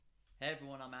Hey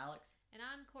everyone, I'm Alex. And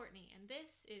I'm Courtney, and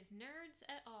this is Nerds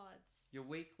at Odds. Your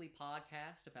weekly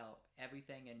podcast about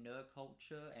everything in nerd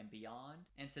culture and beyond.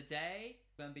 And today,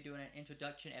 we're going to be doing an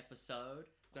introduction episode.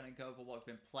 We're going to go over what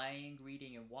we've been playing,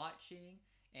 reading, and watching,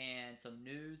 and some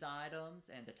news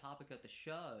items. And the topic of the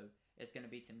show is going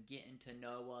to be some getting to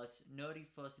know us, nerdy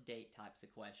first date types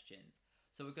of questions.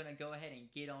 So we're going to go ahead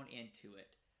and get on into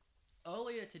it.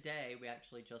 Earlier today, we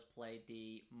actually just played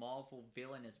the Marvel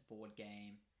Villainous board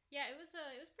game. Yeah, it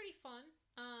was pretty fun.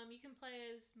 You can play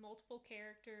as multiple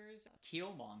characters.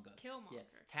 Killmonger. Yeah.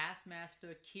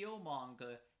 Taskmaster,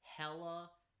 Killmonger, Hela,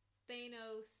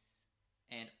 Thanos,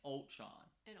 and Ultron.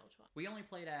 We only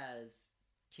played as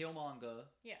Killmonger.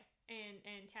 Yeah,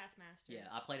 and Taskmaster. Yeah,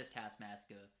 I played as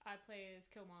Taskmaster. I play as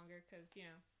Killmonger because,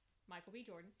 Michael B.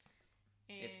 Jordan.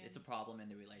 And... It's a problem in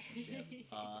the relationship.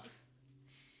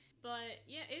 But,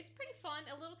 yeah, it's pretty fun.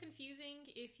 A little confusing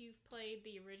if you've played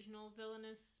the original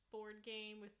Villainous board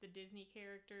game with the Disney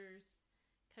characters,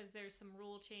 because there's some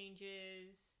rule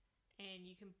changes, and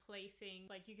you can play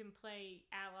things, like you can play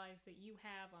allies that you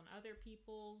have on other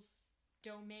people's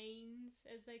domains,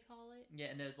 as they call it.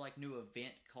 Yeah, and there's, new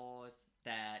event cards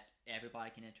that everybody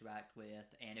can interact with,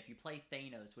 and if you play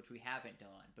Thanos, which we haven't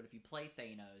done, but if you play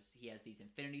Thanos, he has these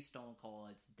Infinity Stone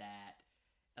cards that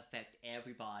affect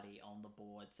everybody on the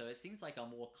board. So it seems like a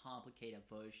more complicated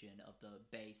version of the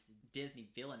base Disney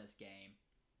Villainous game,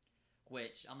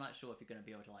 which I'm not sure if you're going to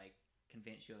be able to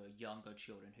convince your younger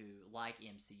children who like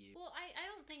MCU. Well, I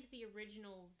don't think the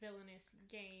original Villainous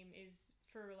game is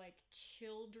for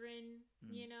children,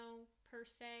 per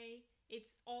se.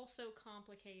 It's also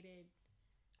complicated.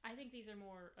 I think these are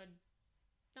more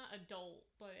not adult,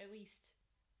 but at least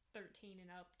 13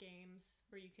 and up games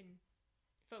where you can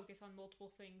focus on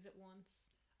multiple things at once.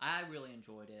 I really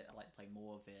enjoyed it. I'd like to play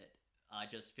more of it. I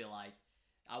just feel like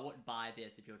I wouldn't buy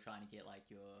this if you're trying to get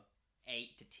your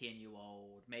 8 to 10 year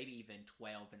old, maybe even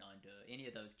 12 and under. Any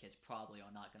of those kids probably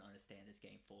are not going to understand this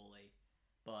game fully.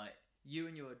 But you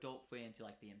and your adult friends who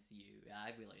like the MCU,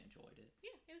 I really enjoyed it.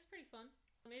 Yeah, it was pretty fun.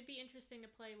 It'd be interesting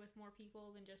to play with more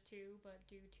people than just two, but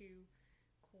due to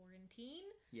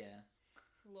quarantine, yeah,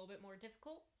 a little bit more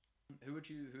difficult. Who would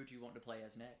you want to play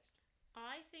as next?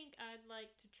 I think I'd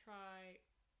like to try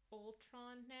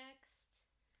Ultron next,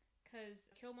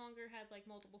 because Killmonger had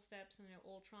multiple steps, and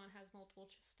Ultron has multiple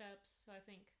steps. So I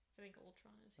think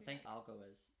Ultron is. I think I'll go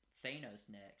as Thanos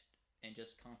next, and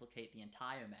just complicate the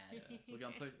entire matter. We're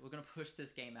gonna push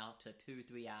this game out to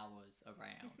 2-3 hours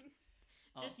around.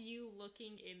 Just you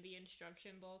looking in the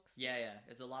instruction books. Yeah.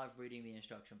 It's a lot of reading the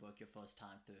instruction book your first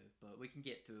time through, but we can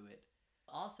get through it.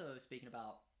 Also, speaking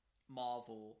about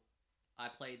Marvel, I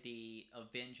played the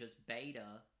Avengers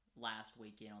beta last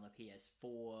weekend on the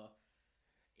PS4.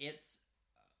 It's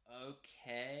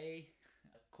okay.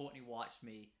 Courtney watched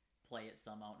me play it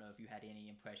some. I don't know if you had any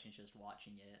impressions just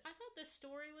watching it. I thought the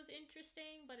story was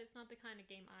interesting, but it's not the kind of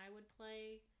game I would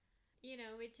play.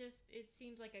 It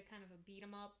seems like a kind of a beat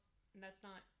 'em up, and that's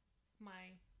not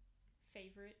my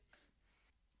favorite.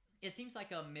 It seems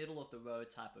like a middle of the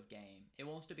road type of game. It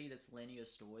wants to be this linear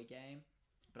story game,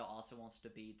 but it also wants to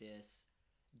be this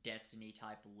Destiny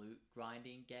type loot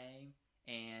grinding game.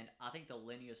 And I think the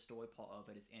linear story part of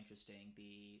it is interesting,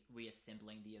 the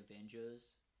reassembling the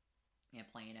Avengers and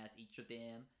playing as each of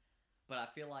them. But I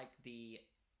feel like the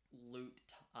loot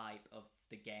type of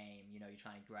the game, you're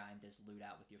trying to grind this loot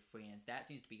out with your friends, that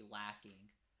seems to be lacking,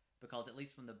 because at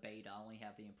least from the beta, I only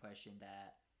have the impression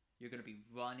that you're going to be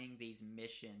running these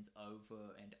missions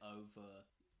over and over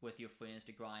with your friends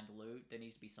to grind loot. There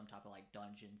needs to be some type of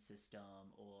dungeon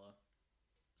system or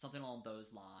something along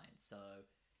those lines, so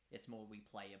it's more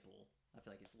replayable. I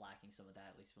feel like it's lacking some of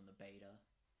that, at least from the beta.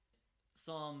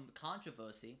 Some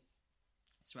controversy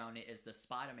surrounding it is the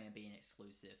Spider-Man being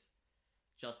exclusive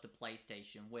just to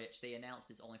PlayStation, which they announced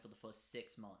is only for the first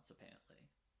 6 months, apparently.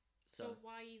 So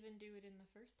why even do it in the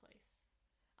first place?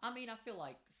 I mean, I feel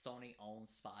like Sony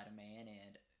owns Spider-Man,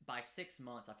 and by 6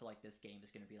 months, I feel like this game is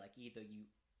going to be either you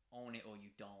own it or you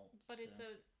don't. But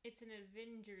it's an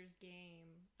Avengers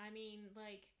game. I mean,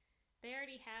 they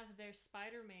already have their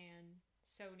Spider-Man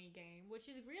Sony game, which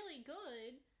is really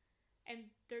good, and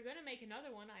they're gonna make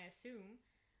another one, I assume.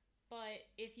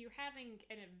 But if you're having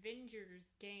an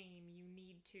Avengers game, you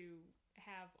need to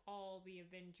have all the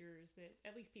Avengers that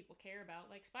at least people care about,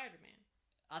 like Spider-Man.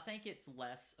 I think it's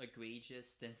less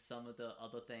egregious than some of the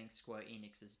other things Square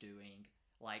Enix is doing,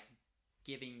 like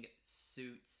giving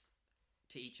suits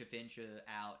to each Avenger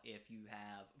out if you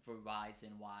have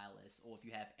Verizon Wireless, or if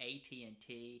you have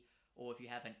AT&T, or if you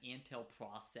have an Intel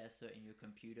processor in your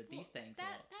computer. These things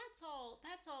that's all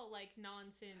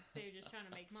nonsense. They're just trying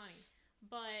to make money.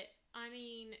 But I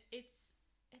mean, it's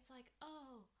like,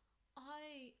 oh,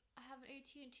 I have an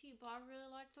AT&T, but I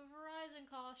really like the Verizon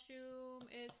costume.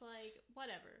 It's like,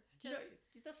 whatever. You know,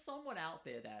 Just there's someone out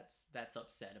there that's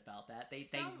upset about that. They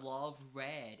Some- love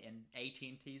red and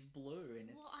AT&T's blue,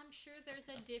 and well, I'm sure there's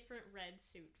a different red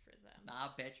suit for them. I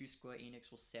bet you Square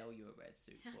Enix will sell you a red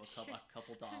suit for a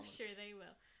couple I'm dollars. sure they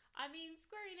will. I mean,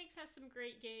 Square Enix has some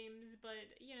great games,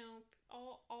 but you know,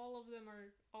 all of them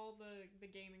are all the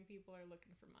gaming people are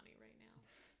looking for money right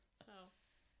now.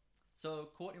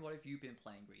 So, Courtney, what have you been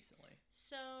playing recently?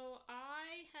 So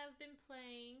I have been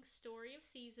playing Story of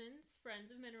Seasons,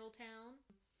 Friends of Mineral Town.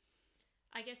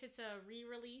 I guess it's a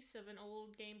re-release of an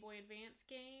old Game Boy Advance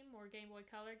game or Game Boy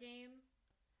Color game,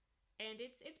 and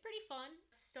it's pretty fun.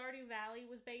 Stardew Valley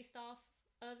was based off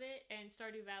of it, and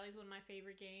Stardew Valley is one of my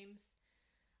favorite games.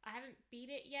 I haven't beat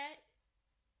it yet.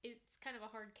 It's kind of a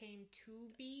hard game to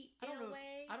beat in a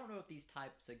way. I don't know if these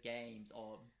types of games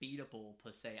are beatable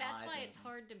per se. That's either. why it's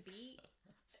hard to beat.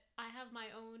 I have my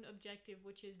own objective,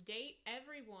 which is date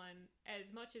everyone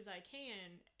as much as I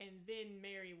can and then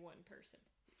marry one person.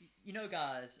 You know,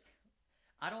 guys,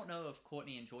 I don't know if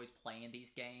Courtney enjoys playing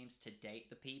these games to date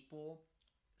the people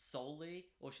solely,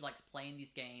 or she likes playing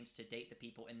these games to date the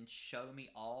people and then show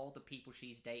me all the people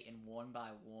she's dating one by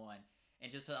one.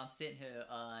 And just I'm sitting here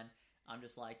I'm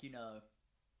just like, you know,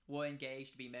 we're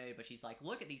engaged to be married, but she's like,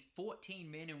 look at these 14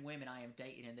 men and women I am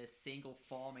dating in this single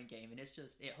farming game, and it's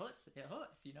just, it hurts,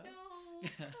 you know? No,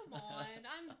 come on.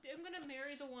 I'm gonna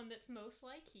marry the one that's most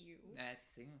like you.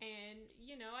 And,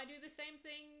 you know, I did the same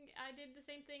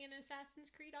thing in Assassin's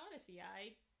Creed Odyssey.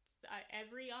 I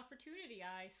every opportunity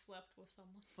I slept with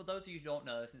someone. For those of you who don't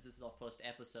know, since this is our first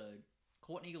episode,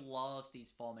 Courtney loves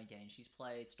these farming games. She's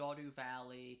played Stardew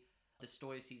Valley, the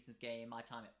Story of Seasons game, My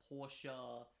Time at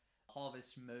Portia,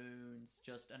 Harvest Moons,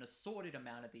 just an assorted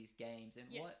amount of these games. And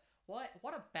yes. what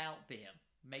about them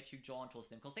makes you drawn towards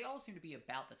them? Because they all seem to be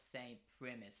about the same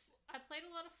premise. I played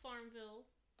a lot of Farmville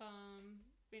on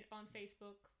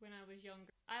Facebook when I was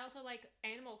younger. I also like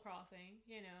Animal Crossing,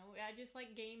 you know. I just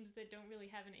like games that don't really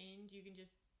have an end. You can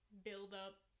just build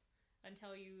up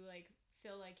until you like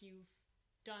feel like you've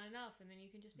done enough, and then you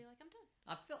can just be like, I'm done.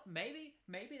 I feel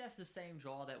maybe that's the same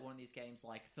draw that one of these games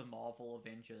like the Marvel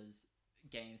Avengers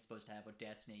game is supposed to have, or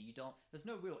Destiny. There's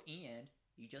no real end.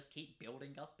 You just keep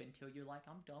building up until you're like,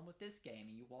 I'm done with this game,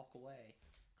 and you walk away.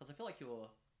 Because I feel like you're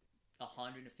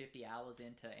 150 hours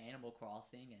into Animal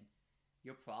Crossing, and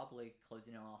you're probably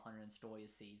closing in on 100 Story a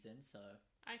season. So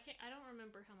I don't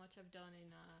remember how much I've done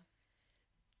in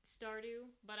Stardew,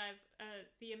 but I've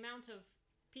the amount of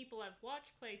people I've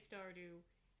watched play Stardew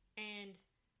and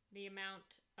the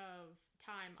amount of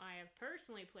time I have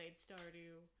personally played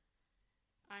Stardew,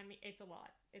 I mean, it's a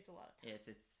lot. It's a lot of time.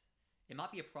 It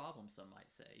might be a problem, some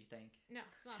might say. You think? No,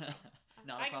 it's not a problem.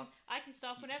 Not a problem. I can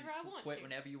stop whenever I want quit to.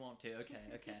 whenever you want to.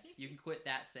 Okay. You can quit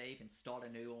that save and start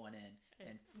a new one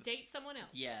and date someone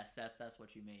else. Yes, that's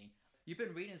what you mean. You've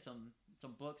been reading some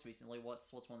books recently.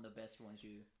 What's one of the best ones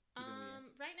you've been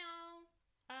reading? Right now,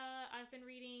 I've been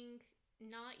reading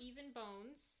Not Even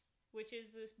Bones, which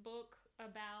is this book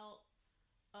about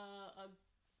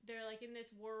they're like in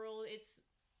this world.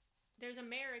 There's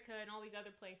America and all these other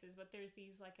places, but there's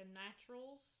these like a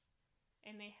naturals,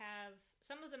 and they have,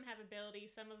 some of them have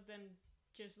abilities, some of them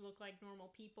just look like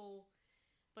normal people,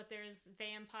 but there's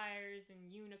vampires and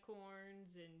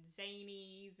unicorns and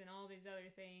zanies and all these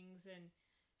other things, and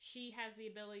she has the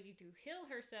ability to heal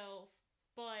herself,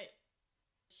 but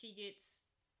she gets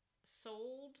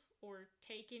sold or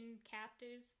taken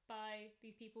captive by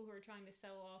these people who are trying to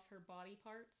sell off her body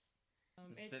parts.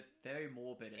 It's very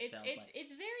morbid. It's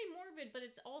very morbid, but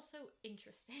it's also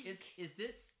interesting. Is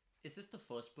this the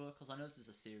first book? Because I know this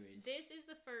is a series. This is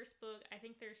the first book. I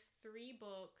think there's 3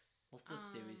 books. What's the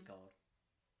series called?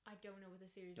 I don't know what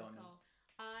the series is called.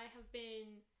 I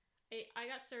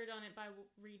got started on it by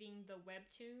reading the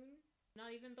webtoon,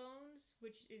 Not Even Bones,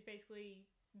 which is basically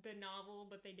the novel,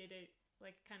 but they did it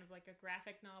like kind of like a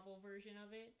graphic novel version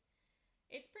of it.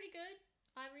 It's pretty good.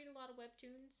 I read a lot of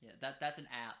webtoons. Yeah, that's an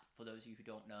app for those of you who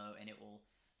don't know, and it will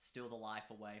steal the life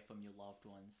away from your loved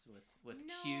ones with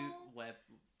cute web.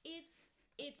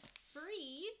 It's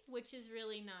free, which is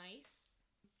really nice.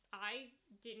 I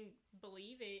didn't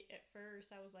believe it at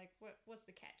first. I was like, what's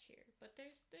the catch here? But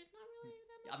there's not really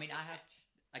that much.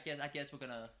 I mean, I guess we're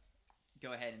gonna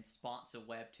go ahead and sponsor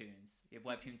webtoons.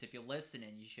 If you're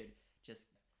listening, you should just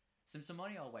send some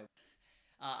money our way.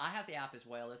 I have the app as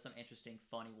well. There's some interesting,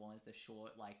 funny ones. The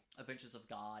short, like Adventures of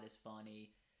God is funny.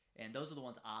 And those are the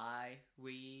ones I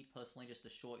read personally, just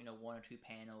the short, 1 or 2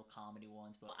 panel comedy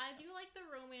ones. But I do like the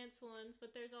romance ones,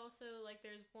 but there's also,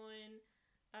 there's one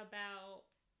about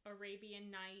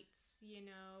Arabian Nights. You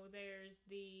know, there's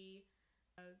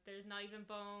Not Even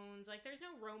Bones. Like, there's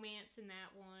no romance in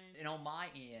that one. And on my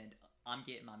end, I'm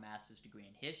getting my master's degree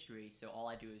in history, so all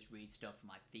I do is read stuff for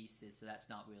my thesis, so that's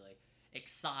not really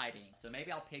exciting. So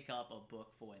maybe I'll pick up a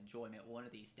book for enjoyment one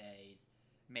of these days,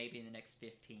 maybe in the next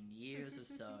 15 years or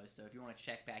so. So if you want to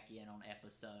check back in on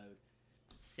episode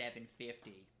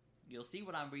 750, you'll see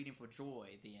what I'm reading for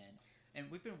joy then.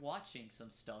 And we've been watching some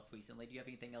stuff recently. Do you have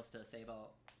anything else to say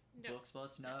about books for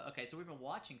us? No? Okay, so we've been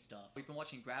watching stuff. We've been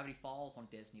watching Gravity Falls on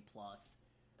Disney+.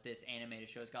 This animated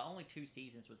show. It's got only 2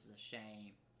 seasons, which is a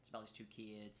shame. It's about these 2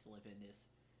 kids live in this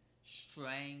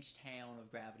strange town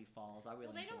of Gravity Falls. I really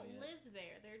enjoy it. Well, they don't live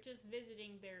there. They're just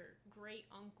visiting their great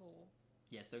uncle.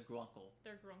 Yes, their grunkle.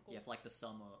 Yeah, for like the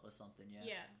summer or something, yeah.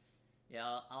 Yeah.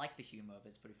 Yeah, I like the humor of it.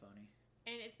 It's pretty funny.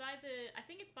 And I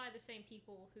think it's by the same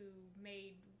people who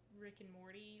made Rick and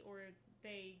Morty, or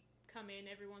they come in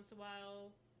every once in a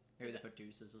while. Maybe the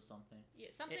producers or something.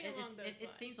 Yeah, something along those lines.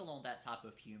 It seems along that type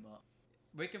of humor.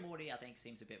 Rick and Morty, I think,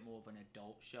 seems a bit more of an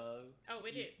adult show. Oh,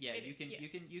 it is. Yeah, it you is, can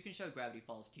you can show Gravity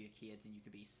Falls to your kids, and you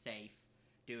can be safe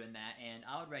doing that. And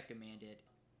I would recommend it.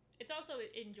 It's also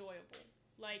enjoyable.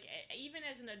 Like, even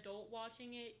as an adult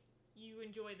watching it, you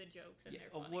enjoy the jokes, and they're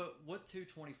funny. We're 2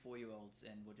 24-year-olds,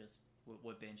 and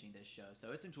we're binging this show,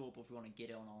 so it's enjoyable if you want to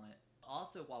get on it.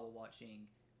 Also, while we're watching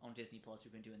on Disney Plus,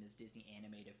 we've been doing this Disney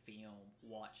animated film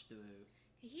watch through.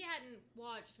 He hadn't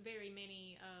watched very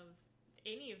many of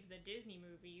any of the Disney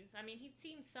movies. I mean, he'd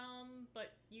seen some,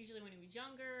 but usually when he was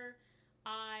younger.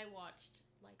 I watched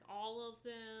like all of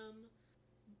them,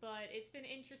 but it's been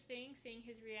interesting seeing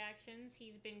his reactions.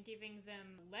 He's been giving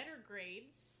them letter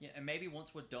grades. Yeah, and maybe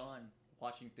once we're done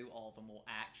watching through all of them, we'll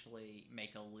actually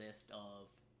make a list of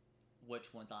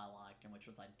which ones I liked and which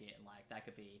ones I didn't like. That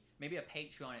could be maybe a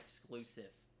Patreon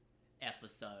exclusive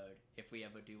episode if we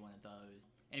ever do one of those.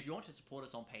 And if you want to support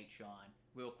us on Patreon,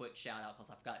 real quick shout out,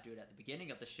 because I forgot to do it at the beginning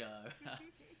of the show.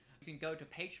 You can go to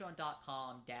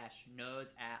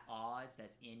patreon.com/nerdsatodds.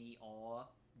 That's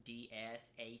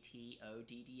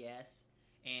NERDSATODDS.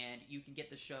 And you can get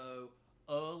the show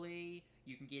early.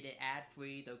 You can get it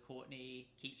ad-free, though Courtney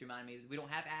keeps reminding me we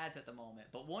don't have ads at the moment.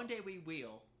 But one day we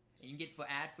will. And you can get it for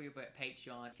ad-free over at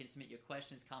Patreon. You can submit your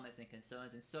questions, comments, and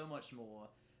concerns, and so much more.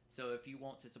 So if you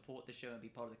want to support the show and be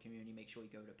part of the community, make sure you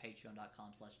go to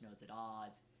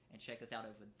patreon.com/nerdsatodds and check us out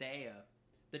over there.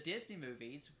 The Disney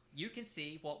movies, you can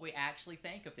see what we actually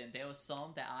think of them. There are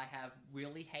some that I have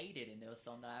really hated, and there are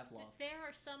some that I've loved. There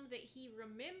are some that he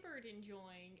remembered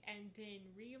enjoying and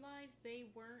then realized they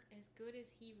weren't as good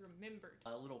as he remembered.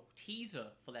 A little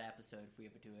teaser for that episode, if we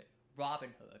ever do it.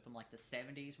 Robin Hood from like the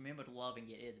 70s. Remembered loving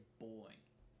it. It's boring.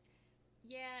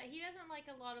 Yeah, he doesn't like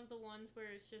a lot of the ones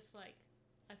where it's just like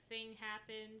a thing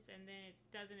happens and then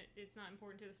it's not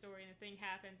important to the story, and a thing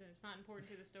happens and it's not important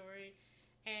to the story.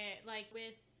 And like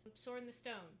with Sword in the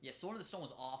Stone. Yeah, Sword in the Stone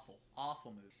was awful.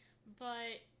 Awful movie.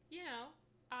 But, you know,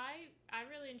 I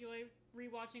really enjoy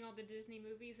rewatching all the Disney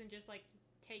movies and just like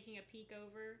taking a peek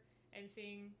over and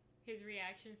seeing his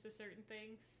reactions to certain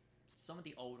things. Some of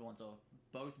the old ones are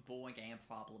both boring and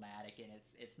problematic, and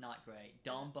it's not great.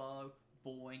 Dumbo,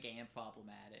 boring and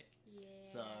problematic.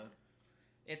 Yeah. So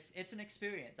it's an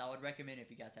experience. I would recommend it if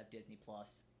you guys have Disney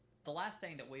Plus. The last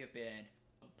thing that we have been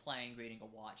playing, reading, or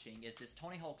watching is this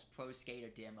Tony Hawk's Pro Skater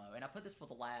demo, and I put this for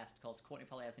the last because Courtney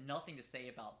probably has nothing to say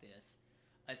about this.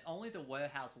 It's only the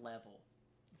warehouse level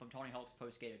from Tony Hawk's Pro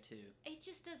Skater 2. It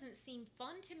just doesn't seem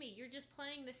fun to me. You're just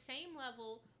playing the same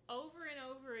level over and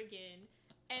over again,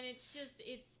 and it's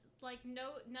like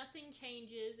nothing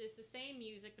changes. It's the same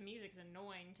music. The music's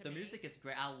annoying to me. The music is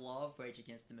great. I love Rage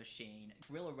Against the Machine.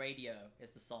 Guerrilla Radio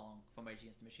is the song from Rage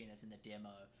Against the Machine that's in the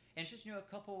demo. And it's just, a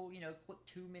couple, quick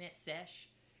 2-minute sesh,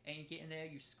 and you get in there,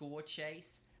 you score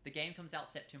chase. The game comes out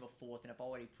September 4th, and I've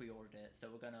already pre-ordered it, so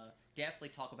we're going to definitely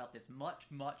talk about this much,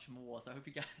 much more, so I hope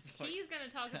you guys... He's going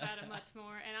to talk about it much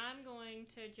more, and I'm going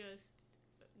to just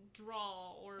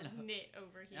draw or knit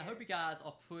over here. I hope you guys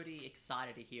are pretty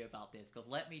excited to hear about this, because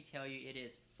let me tell you, it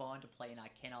is fun to play, and I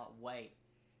cannot wait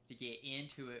to get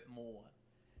into it more.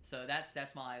 So that's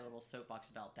my little soapbox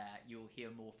about that. You'll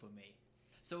hear more from me.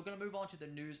 So we're going to move on to the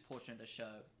news portion of the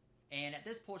show. And at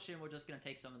this portion, we're just going to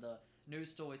take some of the news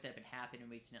stories that have been happening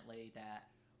recently that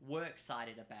we're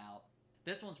excited about.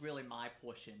 This one's really my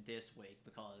portion this week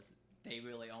because they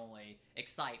really only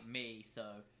excite me.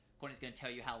 So Courtney's going to tell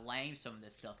you how lame some of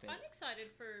this stuff is. I'm excited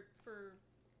for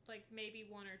like maybe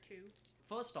one or two.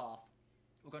 First off,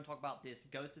 we're going to talk about this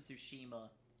Ghost of Tsushima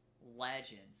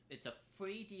Legends. It's a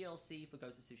free DLC for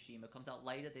Ghost of Tsushima. It comes out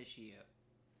later this year.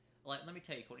 Like, let me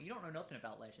tell you, Courtney, you don't know nothing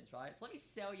about Legends, right? So let me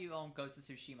sell you on Ghost of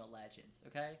Tsushima Legends,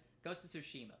 okay? Ghost of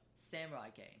Tsushima, samurai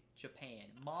game, Japan,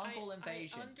 Mongol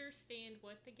invasion. I understand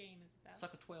what the game is about.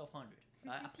 Sucker 1200.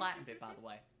 I platinumed it, by the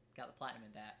way. Got the platinum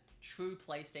in that. True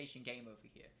PlayStation game over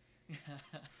here.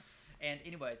 And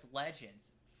anyways, Legends.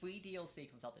 Free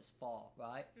DLC comes out this fall,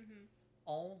 right? Mm-hmm.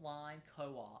 Online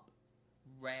co-op.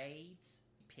 Raids.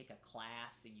 You pick a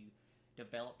class and you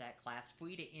develop that class.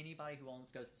 Free to anybody who owns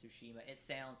Ghost of Tsushima. It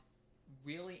sounds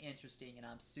really interesting and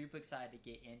I'm super excited to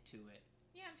get into it.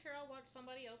 Yeah, I'm sure I'll watch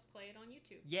somebody else play it on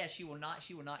YouTube. Yeah, she will not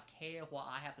care what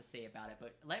I have to say about it,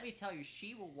 but let me tell you,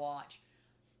 she will watch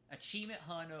Achievement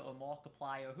Hunter or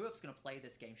Markiplier, whoever's going to play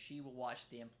this game, she will watch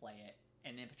them play it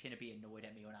and then pretend to be annoyed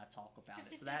at me when I talk about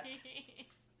it. So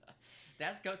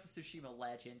that's Ghost of Tsushima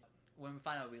Legends. When we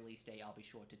find out a release date, I'll be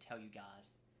sure to tell you guys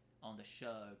on the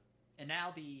show. And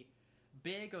now the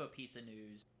bigger piece of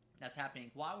news that's happening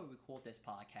while we record this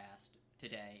podcast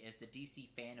today is the DC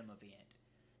Fandom event.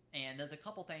 And there's a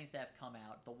couple things that have come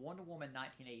out. The Wonder Woman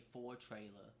 1984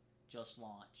 trailer just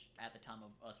launched at the time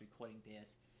of us recording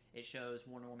this. It shows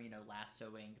Wonder Woman,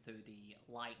 lassoing through the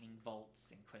lightning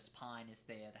bolts, and Chris Pine is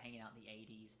there. They're hanging out in the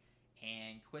 80s.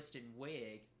 And Kristen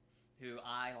Wiig, who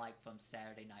I like from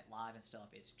Saturday Night Live and stuff,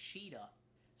 is Cheetah.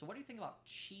 So what do you think about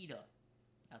Cheetah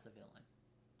as a villain?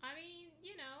 I mean,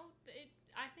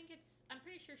 I'm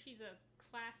pretty sure she's a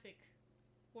classic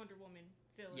Wonder Woman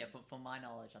villain. Yeah, from my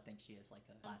knowledge, I think she is like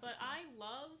a classic But villain. I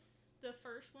love the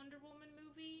first Wonder Woman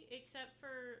movie, except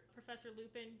for Professor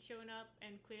Lupin showing up,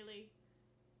 and clearly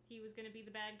he was going to be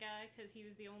the bad guy because he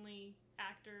was the only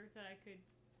actor that I could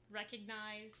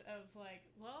recognize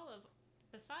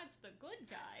besides the good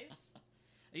guys.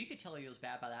 You could tell he was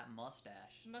bad by that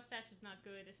mustache. The mustache was not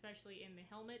good, especially in the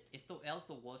helmet. That was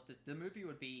the worst. The movie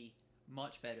would be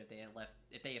much better if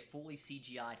they had fully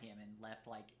CGI'd him and left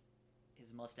like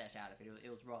his mustache out of it. It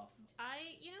was rough.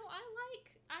 I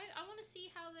want to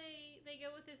see how they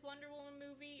go with this Wonder Woman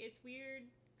movie. It's weird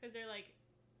because they're like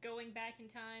going back in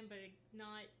time, but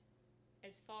not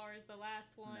as far as the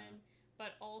last one. No.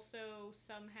 But also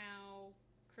somehow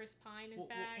Chris Pine is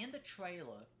back. Well, in the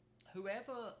trailer,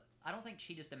 I don't think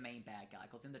Cheetah's the main bad guy,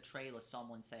 because in the trailer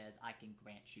someone says, I can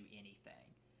grant you anything.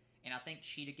 And I think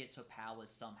Cheetah gets her powers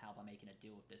somehow by making a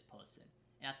deal with this person.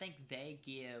 And I think they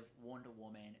give Wonder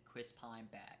Woman Chris Pine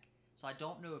back. So I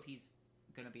don't know if he's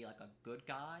going to be like a good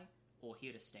guy or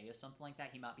here to stay or something like that.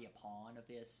 He might be a pawn of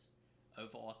this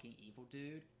overarching evil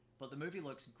dude. But the movie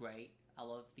looks great. I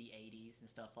love the 80s and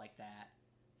stuff like that.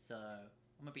 So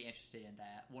I'm going to be interested in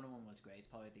that. Wonder Woman was great. It's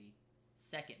probably the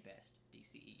second best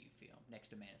DCEU film next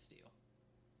to Man of Steel.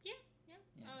 Yeah.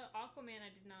 Aquaman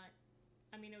I did not.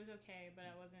 I mean, it was okay, but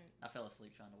I fell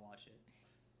asleep trying to watch it.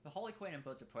 The Harley Quinn and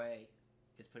Birds of Prey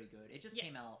is pretty good. It just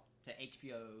came out to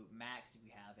HBO Max if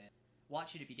you haven't.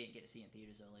 Watch it if you didn't get to see it in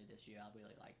theaters earlier this year. I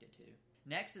really liked it too.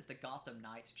 Next is the Gotham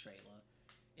Knights trailer.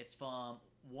 It's from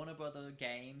Warner Brother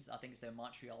Games. I think it's their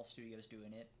Montreal studios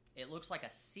doing it. It looks like a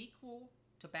sequel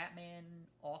to Batman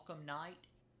Arkham Knight.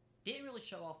 Didn't really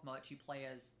show off much. You play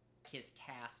as his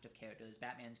cast of characters.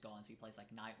 Batman's gone, so he plays like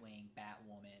Nightwing,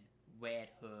 Batwoman, Red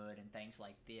Hood, and things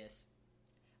like this.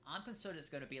 I'm concerned it's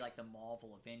going to be like the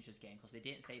Marvel Avengers game, because they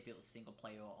didn't say if it was single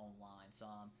player or online, so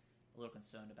I'm a little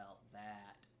concerned about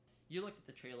that. You looked at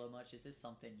the trailer much. Is this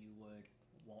something you would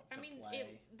want to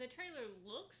play? The trailer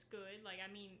looks good.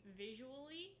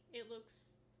 Visually, it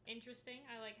looks interesting.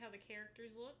 I like how the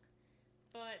characters look,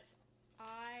 but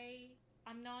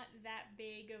I'm not that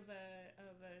big of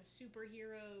a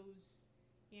superheroes.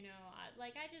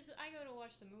 I go to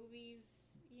watch the movies.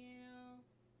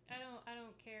 I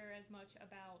don't care as much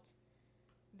about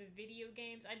the video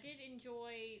games. I did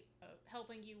enjoy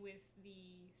helping you with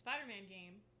the Spider-Man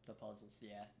game. The puzzles,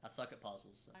 yeah. I suck at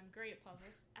puzzles. So. I'm great at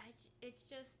puzzles. It's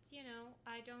just,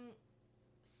 I don't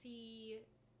see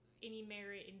any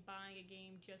merit in buying a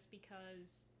game just because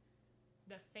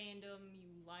the fandom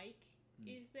you like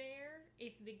is there.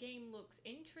 If the game looks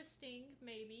interesting,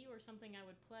 maybe, or something I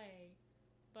would play,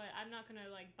 but I'm not gonna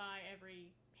buy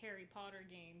every Harry Potter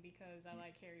game because I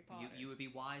like Harry Potter. You would be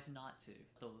wise not to.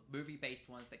 The movie-based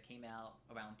ones that came out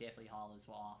around Deathly Hallows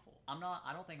were awful.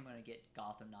 I don't think I'm gonna get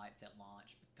Gotham Knights at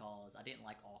launch because I didn't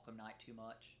like Arkham Knight too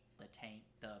much.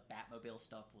 The Batmobile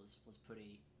stuff was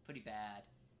pretty bad.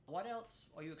 What else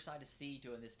are you excited to see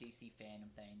during this DC fandom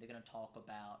thing? They're gonna talk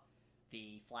about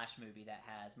the Flash movie that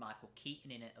has Michael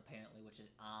Keaton in it, apparently, which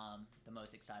is the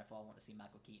most excited for. I want to see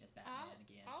Michael Keaton as Batman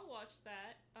again. I'll watch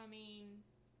that. I mean,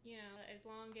 as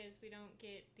long as we don't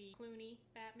get the Clooney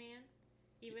Batman,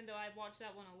 even though I watched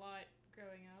that one a lot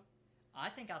growing up. I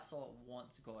think I saw it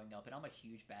once growing up, and I'm a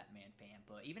huge Batman fan.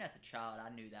 But even as a child, I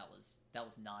knew that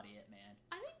was not it, man.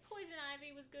 I think Poison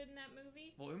Ivy was good in that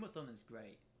movie. Well, Uma Thurman is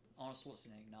great. Arnold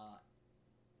Schwarzenegger,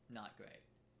 not great.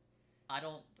 I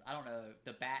don't know,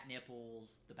 the bat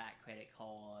nipples, the bat credit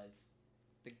cards,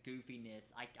 the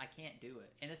goofiness. I can't do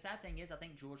it. And the sad thing is, I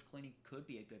think George Clooney could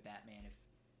be a good Batman if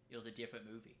it was a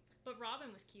different movie. But Robin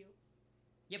was cute.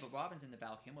 Yeah, but Robin's in the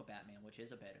Val Kilmer Batman, which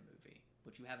is a better movie,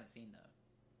 which you haven't seen though.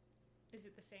 Is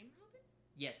it the same Robin?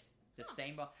 Yes, the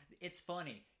same. It's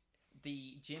funny.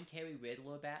 The Jim Carrey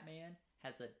Riddler Batman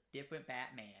has a different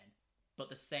Batman, but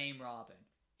the same Robin,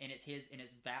 and it's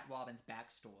that Robin's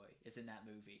backstory is in that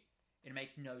movie. It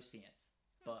makes no sense.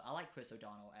 But I like Chris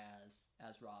O'Donnell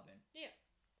as Robin. Yeah,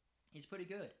 he's pretty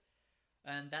good,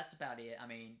 and that's about it. I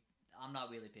mean, I'm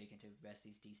not really big into the rest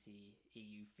of these DC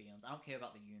EU films. I don't care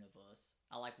about the universe.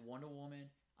 I like Wonder Woman.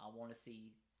 I want to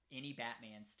see any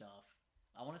Batman stuff.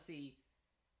 I want to see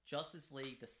Justice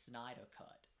League, the Snyder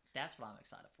Cut. That's what I'm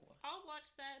excited for. I'll watch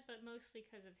that, but mostly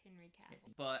because of Henry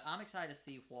Cavill. But I'm excited to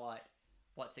see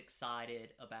what's excited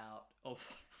about. Oh,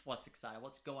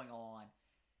 what's going on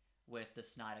with the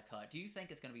Snyder Cut. Do you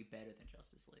think it's going to be better than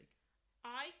Justice League?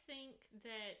 I think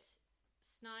that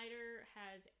Snyder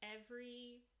has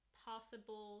every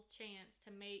possible chance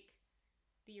to make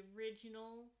the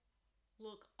original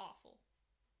look awful.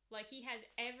 Like, he has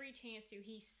every chance to.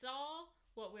 He saw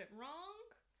what went wrong,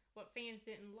 what fans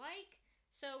didn't like,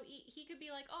 so he could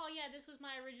be like, oh yeah, this was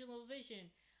my original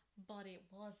vision, but it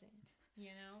wasn't,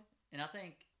 you know? And I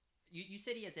think, you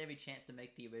said he has every chance to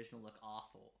make the original look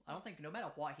awful. I don't think, no matter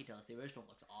what he does, the original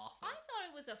looks awful. I thought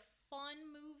it was a fun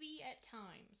movie at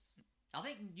times. I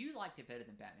think you liked it better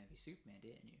than Batman v Superman,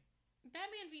 didn't you?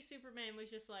 Batman v Superman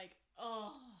was just like,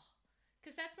 oh...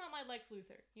 Because that's not my Lex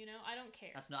Luthor, you know? I don't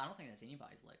care. I don't think that's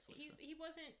anybody's Lex Luthor. He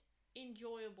wasn't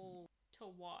enjoyable to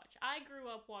watch. I grew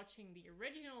up watching the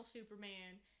original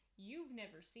Superman. You've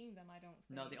never seen them, I don't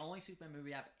think. No, the only Superman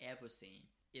movie I've ever seen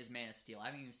is Man of Steel. I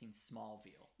haven't even seen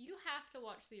Smallville. You have to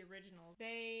watch the originals.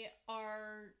 They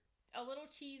are a little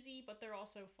cheesy, but they're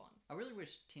also fun. I really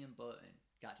wish Tim Burton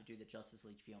got to do the Justice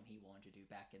League film he wanted to do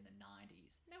back in the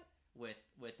 90s. Nope.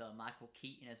 With Michael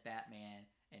Keaton as Batman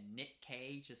and Nick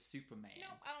Cage as Superman.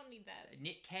 No, I don't need that.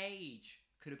 Nick Cage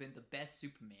could have been the best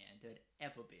Superman there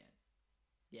had ever been.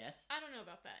 Yes? I don't know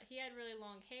about that. He had really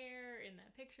long hair in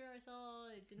that picture I saw.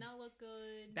 It did not look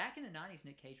good. Back in the 90s,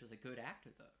 Nick Cage was a good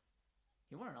actor, though.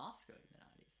 He won an Oscar in the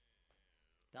 90s.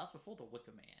 That was before The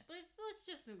Wicker Man. Let's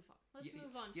just move on. Let's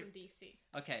move on from DC.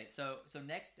 Okay, so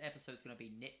next episode's going to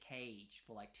be Nick Cage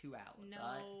for like 2 hours.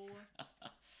 No.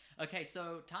 Right? Okay,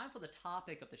 so time for the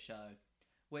topic of the show,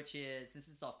 which is, this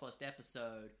is our first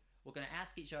episode, we're going to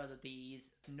ask each other these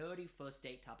nerdy first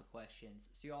date type of questions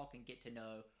so y'all can get to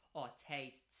know our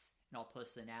tastes and our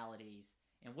personalities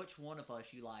and which one of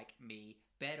us you like me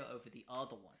better over the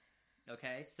other one.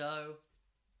 Okay, so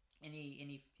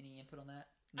any input on that?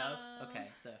 No? Okay,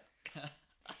 so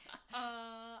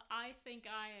I think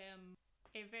I am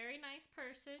a very nice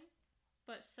person,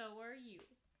 but so are you.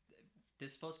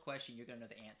 This first question, you're going to know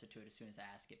the answer to it as soon as I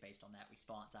ask it based on that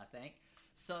response, I think.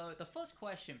 So, the first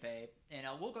question, babe, and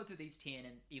we'll go through these 10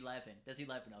 and 11. There's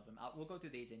 11 of them. We'll go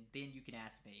through these, and then you can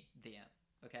ask me them,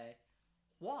 okay?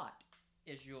 What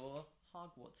is your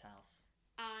Hogwarts house?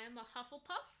 I'm a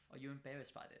Hufflepuff. Are you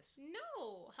embarrassed by this?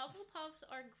 No, Hufflepuffs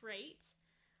are great.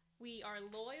 We are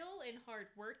loyal and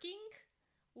hardworking,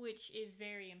 which is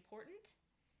very important.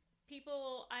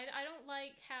 I don't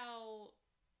like how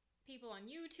people on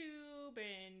YouTube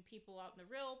and people out in the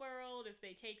real world, if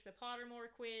they take the Pottermore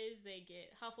quiz, they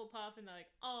get Hufflepuff and they're like,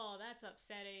 oh, that's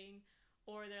upsetting.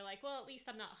 Or they're like, well, at least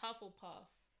I'm not Hufflepuff.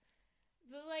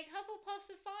 Hufflepuff's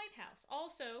a fine house.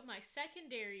 Also, my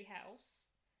secondary house,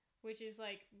 which is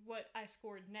like what I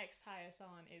scored next highest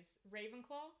on, is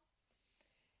Ravenclaw.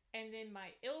 And then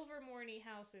my Ilvermorny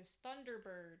house is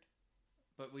Thunderbird.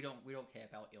 But we don't care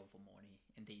about Ilvermorny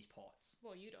in these parts.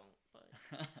 Well, you don't, but...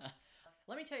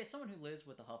 Let me tell you, someone who lives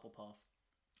with a Hufflepuff,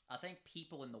 I think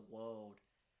people in the world,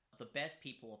 the best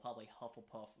people are probably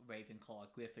Hufflepuff,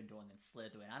 Ravenclaw, Gryffindor, and then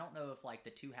Slytherin. I don't know if, like,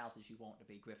 the 2 houses you want to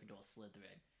be Gryffindor or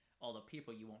Slytherin are the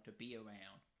people you want to be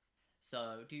around.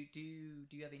 So, do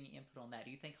you have any input on that?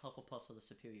 Do you think Hufflepuffs are the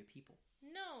superior people?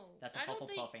 No. That's a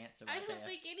Hufflepuff answer right there. I don't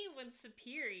think anyone's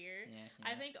superior. Yeah.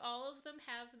 I think all of them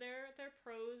have their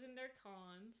pros and their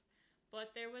cons,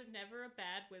 but there was never a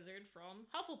bad wizard from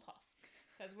Hufflepuff.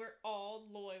 Because we're all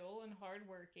loyal and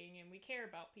hardworking, and we care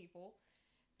about people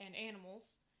and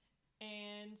animals.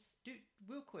 And... Dude,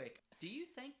 real quick, do you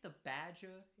think the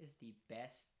badger is the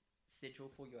best sigil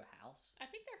for your house? I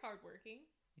think they're hardworking.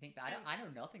 You think? I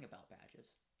know nothing about badgers.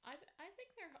 I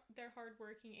think they're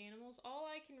hardworking animals. All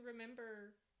I can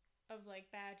remember of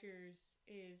like badgers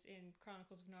is in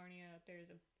Chronicles of Narnia. There's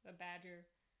a badger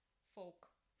folk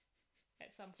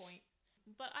at some point.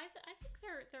 But I think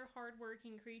they're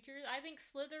hardworking creatures. I think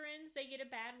Slytherins, they get a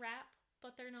bad rap,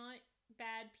 but they're not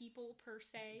bad people per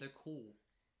se. They're cool.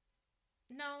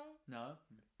 No. No?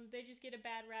 They just get a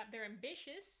bad rap. They're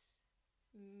ambitious.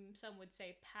 Some would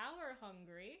say power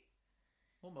hungry.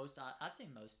 Well, I'd say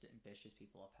most ambitious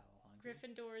people are power hungry.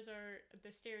 Gryffindors are the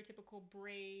stereotypical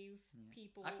brave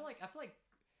people. I feel like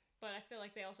but I feel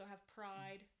like they also have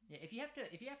pride. Yeah, if you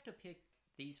have to pick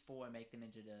these four and make them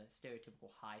into the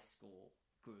stereotypical high school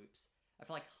groups, I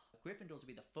feel like Gryffindors would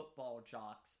be the football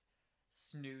jocks,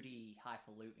 snooty,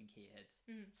 highfalutin kids.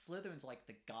 Slytherins are like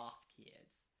the goth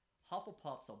kids.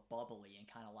 Hufflepuffs are bubbly and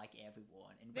kind of like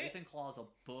everyone, and Ravenclaws are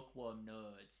bookworm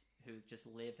nerds who just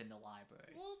live in the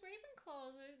library. Well,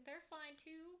 Ravenclaws, they're fine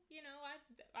too. You know,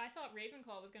 I thought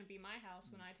Ravenclaw was going to be my house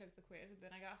when I took the quiz, and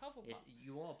then I got Hufflepuff.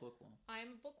 You are a bookworm. I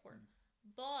am a bookworm.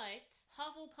 But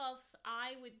Hufflepuffs,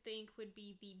 I would think, would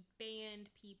be the band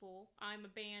people. I'm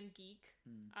a band geek.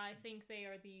 I think they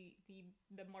are the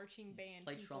marching band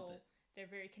Play people. trumpet. They're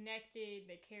very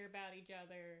connected. They care about each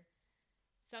other.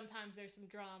 Sometimes there's some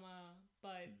drama,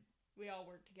 but we all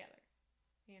work together.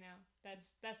 You know,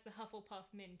 that's the Hufflepuff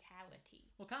mentality.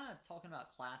 Well, kind of talking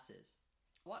about classes.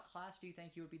 What class do you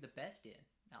think you would be the best in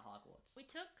at Hogwarts? We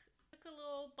took a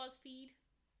little BuzzFeed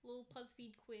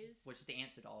quiz. Which is the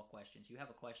answer to all questions. You have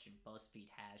a question, BuzzFeed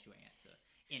has your answer.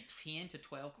 In 10 to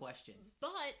 12 questions.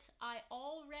 But I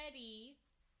already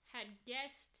had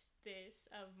guessed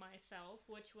this of myself,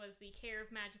 which was the Care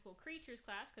of Magical Creatures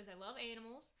class, because I love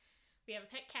animals. We have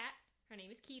a pet cat. Her name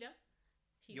is Kita.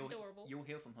 She's adorable. You'll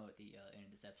hear from her at the end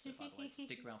of this episode, by the way, so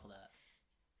stick around for that.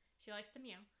 She likes to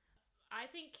meow. I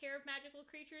think Care of Magical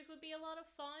Creatures would be a lot of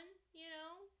fun, you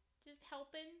know? Just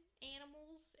helping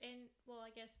animals and, well,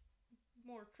 I guess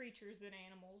more creatures than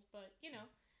animals, but, you know,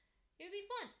 it would be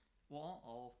fun. Well,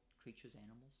 all creatures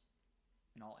animals?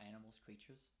 And all animals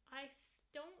creatures? I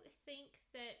don't think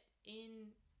that in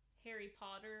Harry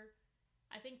Potter,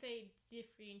 I think they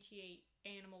differentiate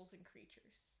animals and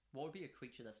creatures. What would be a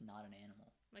creature that's not an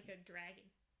animal? Like a dragon.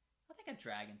 I think a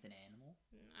dragon's an animal.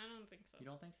 I don't think so. You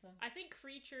don't think so? I think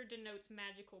creature denotes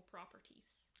magical properties.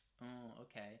 Oh,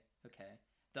 okay.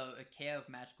 Though a Care of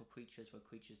Magical Creatures where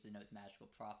creatures denotes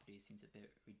magical properties seems a bit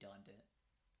redundant.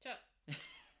 So.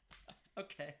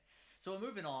 Okay. So we're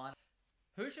moving on.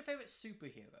 Who's your favorite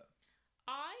superhero?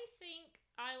 I think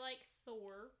I like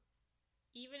Thor.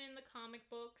 Even in the comic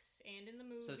books and in the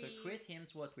movies. So Chris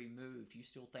Hemsworth removed, you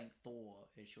still think Thor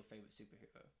is your favorite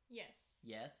superhero? Yes.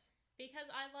 Yes?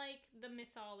 Because I like the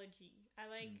mythology.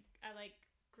 I like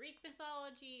Greek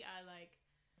mythology. I like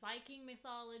Viking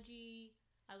mythology.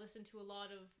 I listen to a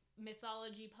lot of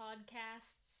mythology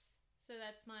podcasts. So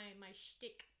that's my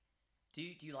shtick. Do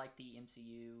you like the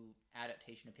MCU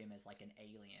adaptation of him as like an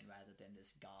alien rather than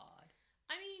this god?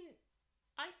 I mean,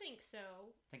 I think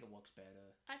so. I think it works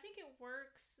better. I think it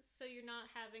works so you're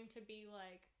not having to be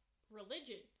like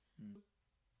religion.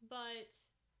 But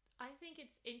I think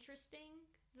it's interesting,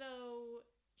 though.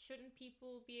 Shouldn't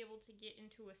people be able to get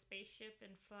into a spaceship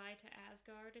and fly to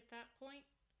Asgard at that point?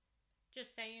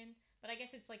 Just saying. But I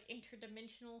guess it's like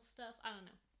interdimensional stuff. I don't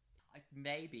know.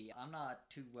 Maybe. I'm not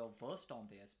too well versed on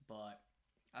this, but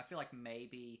I feel like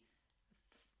maybe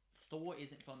Thor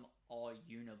isn't from our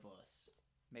universe.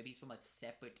 Maybe he's from a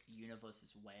separate universe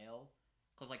as well.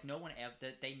 Because, like, no one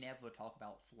ever... They never talk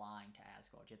about flying to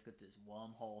Asgard. You have to go to this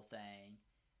wormhole thing.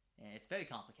 And it's very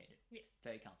complicated. Yes.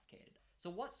 Very complicated.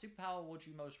 So what superpower would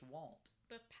you most want?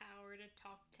 The power to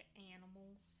talk to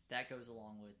animals. That goes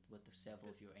along with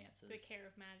several of your answers. The care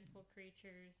of magical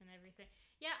creatures and everything.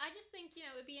 Yeah, I just think, you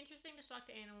know, it'd be interesting to talk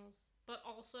to animals. But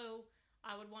also,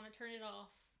 I would want to turn it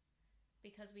off.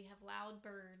 Because we have loud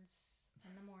birds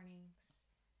in the mornings.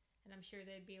 And I'm sure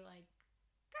they'd be like,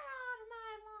 get out of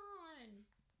my lawn!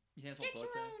 Get your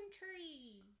own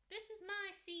tree! This is my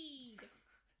seed!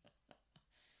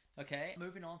 Okay,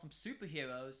 moving on from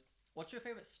superheroes, what's your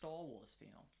favorite Star Wars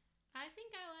film? I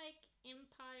think I like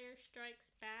Empire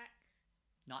Strikes Back.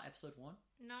 Not episode 1?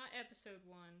 Not episode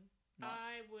 1.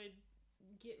 I would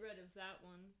get rid of that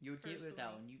one. You would get rid of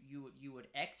that one. You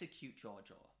would execute Jar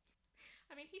Jar.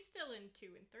 I mean, he's still in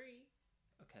 2 and 3.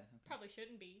 Okay. Probably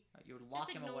shouldn't be. You would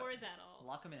lock him away. Just ignore that all.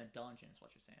 Lock him in a dungeon is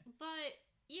what you're saying. But,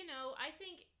 you know, I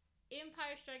think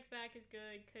Empire Strikes Back is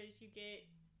good because you get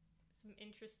some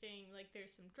interesting, like, there's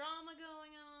some drama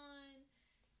going on.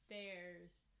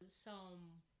 There's some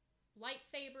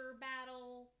lightsaber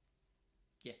battle.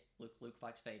 Yeah, Luke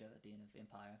fights Vader at the end of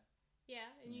Empire. Yeah,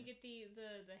 and you Yeah. get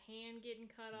the hand getting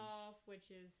cut off,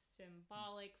 which is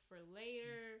symbolic for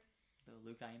later. The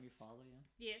Luke, I am your father, yeah.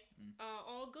 Yes,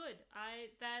 all good.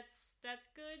 That's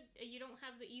good. You don't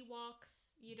have the Ewoks.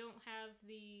 You don't have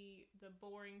the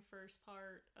boring first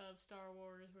part of Star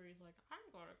Wars where he's like,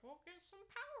 I'm gonna go get some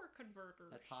power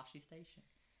converters. At Tashi Station.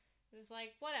 It's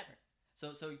like whatever.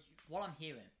 So what I'm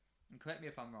hearing, and correct me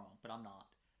if I'm wrong, but I'm not.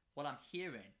 What I'm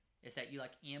hearing is that you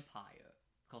like Empire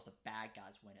because the bad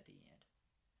guys win at the end.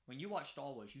 When you watch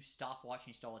Star Wars, you stop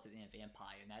watching Star Wars at the end of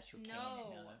Empire, and that's your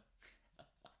canon. No.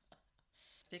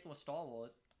 Sticking with Star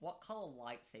Wars, what color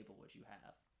lightsaber would you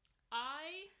have?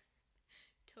 I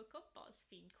took a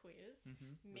BuzzFeed quiz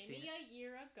many a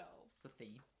year ago. It's a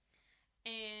theme.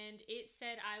 And it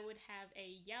said I would have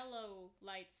a yellow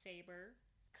lightsaber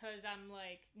because I'm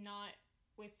like not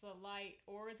with the light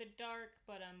or the dark,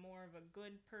 but I'm more of a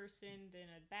good person than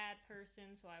a bad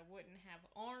person, so I wouldn't have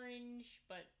orange,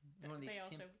 but One of these they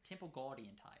also... Temple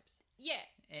Guardian types. Yeah.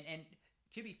 And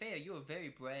to be fair, you were very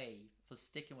brave for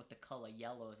sticking with the color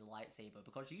yellow as a lightsaber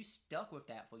because you stuck with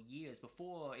that for years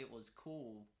before it was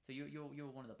cool. So you're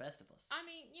one of the best of us. I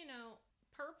mean, you know,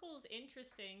 purple's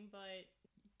interesting, but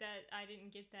that I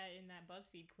didn't get that in that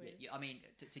BuzzFeed quiz. Yeah, I mean,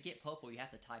 to get purple, you have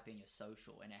to type in your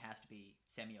social, and it has to be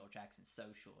Samuel Jackson's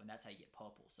social, and that's how you get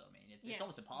purple. So I mean, it's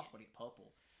almost impossible to get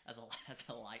purple as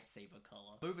a lightsaber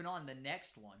color. Moving on, the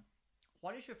next one.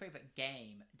 What is your favorite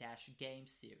game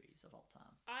series of all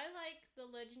time? I like the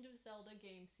Legend of Zelda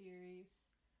game series.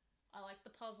 I like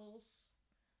the puzzles.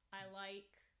 I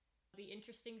like the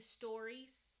interesting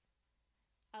stories.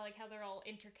 I like how they're all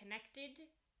interconnected.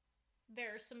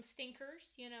 There are some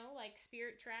stinkers, you know, like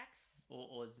Spirit Tracks.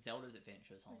 Or Zelda's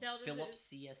Adventures on Philips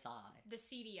CSI. The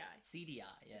CDI.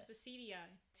 CDI, yes. It's the CDI.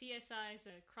 CSI is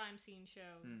a crime scene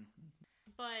show. Mm-hmm.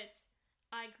 But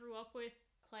I grew up with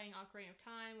playing Ocarina of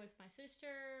Time with my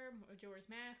sister. Majora's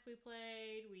Mask we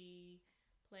played. We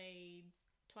played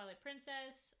Twilight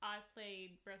Princess. I've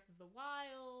played Breath of the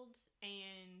Wild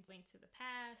and Link to the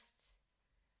Past,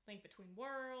 Link Between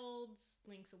Worlds,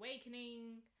 Link's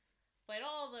Awakening. Played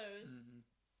all those. Mm-hmm.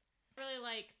 I really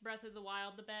like Breath of the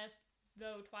Wild the best,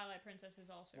 though Twilight Princess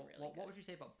is also really good. What would you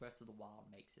say about Breath of the Wild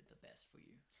makes it the best for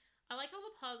you? I like all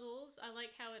the puzzles. I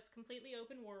like how it's completely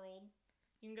open world.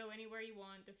 You can go anywhere you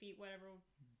want, defeat whatever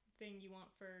thing you want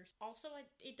first. Also,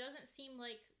 it doesn't seem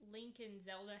like Link and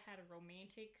Zelda had a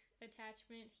romantic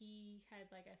attachment. He had,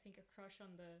 like, I think a crush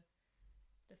on the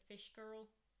fish girl.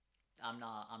 I'm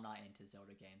not into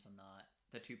Zelda games. I'm not.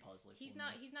 They're too puzzly. He's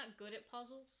not good at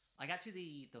puzzles. I got to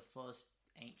the first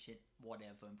ancient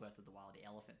whatever in Breath of the Wild, the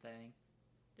elephant thing.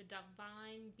 The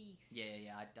divine beast.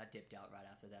 Yeah. I dipped out right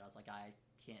after that. I was like, I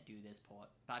can't do this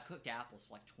part. But I cooked apples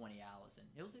for like 20 hours, and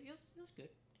it was good.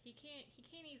 He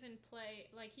can't even play,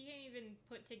 like, he can't even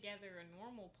put together a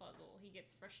normal puzzle. He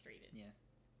gets frustrated. Yeah,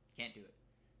 can't do it.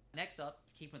 Next up,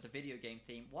 keeping with the video game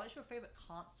theme, what is your favorite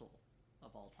console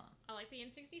of all time? I like the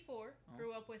N64.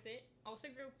 Grew up with it. Also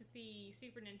grew up with the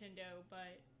Super Nintendo,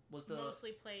 but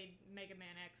mostly played Mega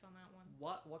Man X on that one.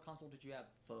 What console did you have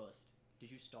first? Did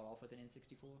you start off with an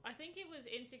N64? I think it was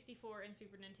N64 and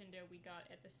Super Nintendo we got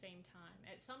at the same time.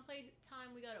 At some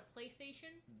time we got a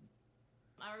PlayStation.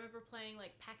 I remember playing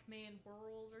like Pac-Man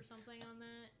World or something on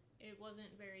that. It wasn't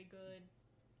very good.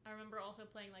 I remember also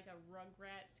playing like a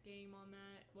Rugrats game on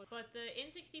that. But the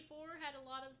N64 had a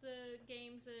lot of the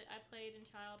games that I played in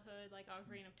childhood, like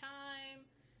Ocarina of Time.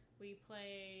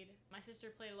 My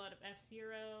sister played a lot of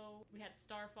F-Zero. We had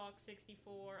Star Fox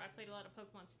 64. I played a lot of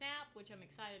Pokemon Snap, which I'm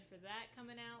excited for that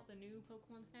coming out, the new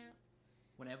Pokemon Snap.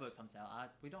 Whenever it comes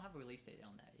out. We don't have a release date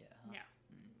on that yet, huh? No.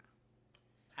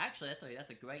 Actually, that's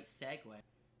a great segue.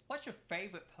 What's your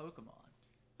favorite Pokemon?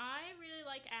 I really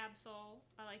like Absol.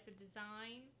 I like the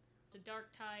design. The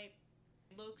dark type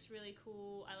looks really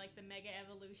cool. I like the mega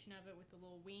evolution of it with the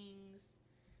little wings.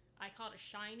 I caught a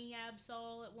shiny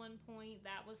Absol at one point.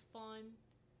 That was fun.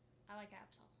 I like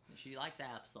Absol. She likes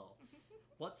Absol.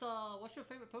 What's your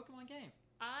favorite Pokemon game?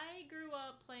 I grew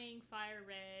up playing Fire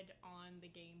Red on the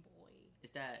Game Boy. Is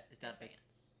that Advance.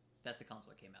 That's the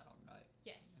console it came out on, right?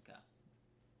 Yes. Okay.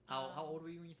 How old were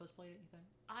you when you first played it, you think?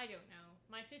 I don't know.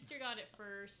 My sister got it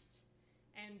first,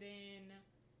 and then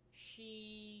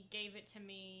she gave it to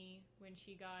me when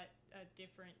she got a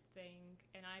different thing,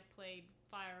 and I played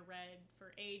Fire Red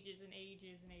for ages and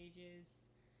ages and ages.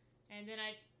 And then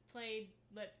I played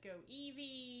Let's Go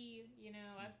Eevee. You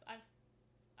know,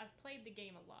 I've played the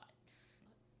game a lot.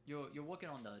 You're working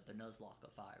on the Nuzlocke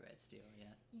of Fire Red still,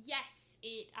 yeah? Yes,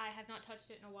 I have not touched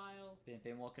it in a while.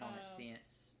 Been working on it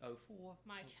since 04.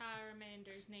 My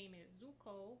Charmander's name is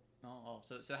Zuko.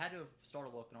 So had to have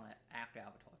started working on it after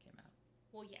Avatar came out.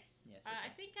 Well, yes. Yes. I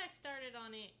Okay. think I started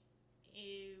on it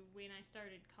when I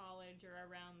started college or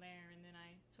around there, and then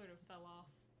I sort of fell off.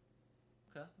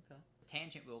 Okay.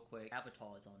 Tangent real quick.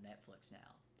 Avatar is on Netflix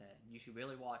now. That you should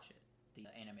really watch it. The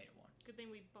animated one. Good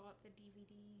thing we bought the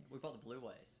DVDs. We bought the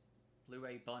Blu-rays.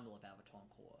 Blu-ray bundle of Avatar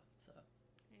and Korra. So.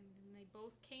 And then they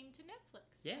both came to Netflix.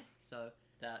 Yeah. So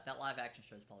that live action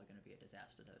show is probably going to be a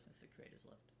disaster though, since the creators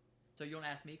left. So you want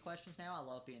to ask me questions now? I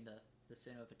love being the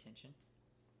center of attention.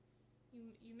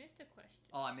 You missed a question.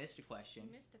 Oh, I missed a question.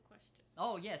 You missed a question.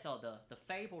 Oh yes. Oh, the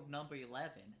fabled number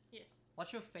 11. Yes.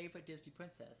 What's your favorite Disney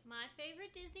princess? My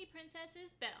favorite Disney princess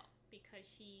is Belle because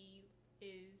she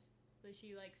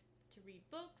likes to read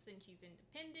books and she's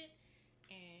independent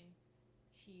and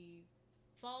she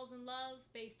falls in love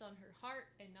based on her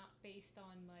heart and not based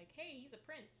on like, hey, he's a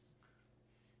prince.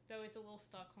 Though it's a little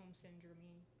Stockholm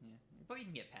syndrome-y. Yeah, but you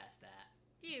can get past that.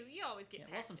 You always get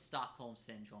What's past some Stockholm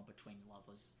syndrome between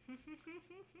lovers?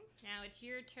 Now it's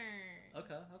your turn.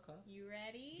 Okay. You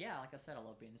ready? Yeah, like I said, I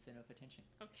love being the center of attention.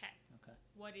 Okay. Okay.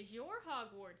 What is your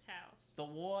Hogwarts house? The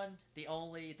one, the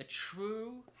only, the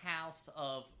true house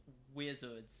of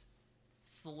wizards,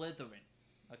 Slytherin.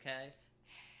 Okay?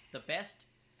 The best,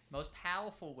 most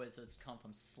powerful wizards come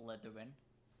from Slytherin.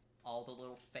 All the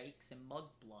little fakes and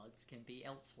mugbloods can be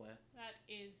elsewhere. That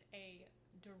is a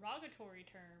derogatory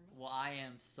term. Well, I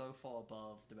am so far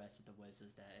above the rest of the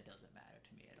wizards that it doesn't matter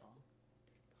to me at all.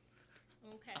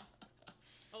 Okay.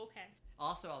 Okay.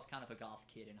 Also, I was kind of a goth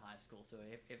kid in high school, so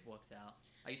it works out.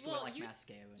 I used to Well, wear like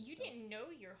mascara and You stuff. didn't know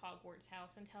your Hogwarts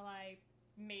house until I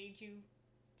made you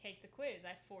take the quiz.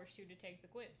 I forced you to take the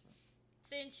quiz.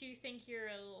 Since you think you're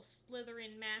a little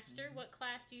Slytherin master, what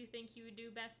class do you think you would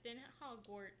do best in at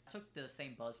Hogwarts? I took the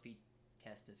same BuzzFeed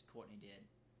test as Courtney did,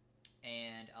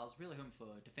 and I was really hoping for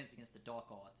Defense Against the Dark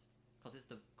Arts, because it's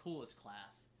the coolest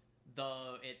class.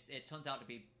 Though it turns out to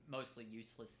be mostly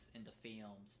useless in the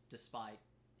films, despite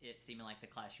it seeming like the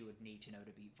class you would need to know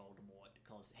to beat Voldemort,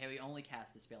 because Harry only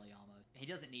casts Expelliarmus. He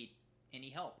doesn't need any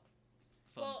help.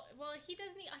 Well, he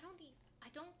doesn't need. I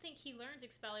don't think he learns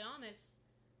Expelliarmus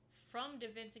from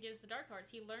Defense Against the Dark Arts.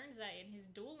 He learns that in the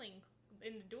dueling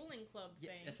club Yeah,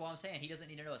 thing. that's what I'm saying. He doesn't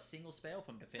need to know a single spell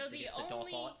from Defense So the Against the Dark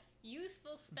only Arts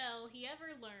useful spell he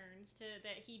ever learns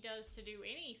that he does to do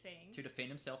anything to defend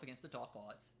himself against the Dark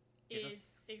Arts is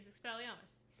Expelliarmus.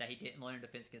 that he didn't learn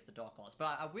Defense Against the Dark Arts. But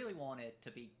I really wanted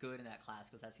to be good in that class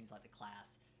because that seems like the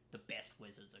class the best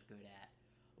wizards are good at.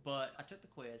 But I took the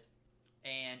quiz,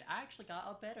 and I actually got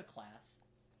a better class.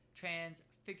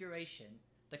 Transfiguration,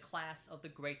 the class of the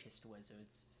greatest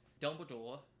wizards.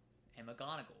 Dumbledore and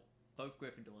McGonagall. Both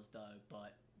Gryffindors, though,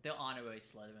 but they're honorary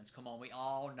Slytherins. Come on, we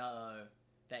all know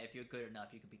that if you're good enough,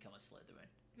 you can become a Slytherin.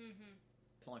 Mm-hmm.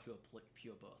 As long as you're a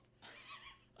pure birth.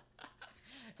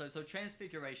 So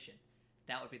Transfiguration,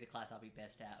 that would be the class I'll be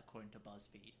best at according to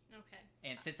BuzzFeed. Okay.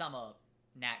 And since I'm a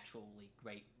naturally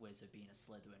great wizard being a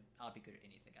Slytherin, I'll be good at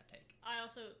anything I take. I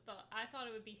thought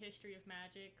it would be History of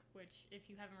Magic, which, if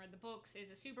you haven't read the books, is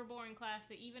a super boring class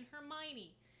that even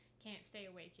Hermione can't stay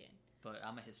awake in. But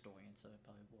I'm a historian, so it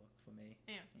probably work for me.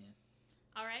 Yeah.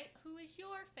 All right. Who is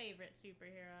your favorite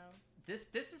superhero? This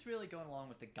is really going along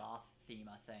with the goth theme,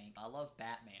 I think. I love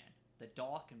Batman. The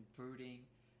dark and brooding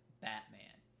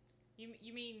Batman.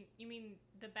 You mean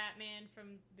the Batman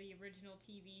from the original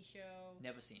TV show?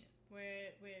 Never seen it. Where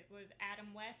it was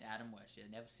Adam West? Adam West, yeah,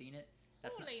 never seen it.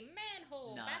 Holy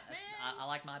manhole, Nah, Batman! I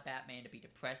like my Batman to be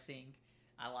depressing.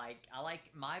 I like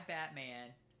my Batman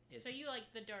is... So you like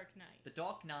The Dark Knight? The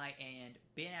Dark Knight, and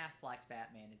Ben Affleck's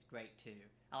Batman is great too.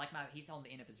 I like he's on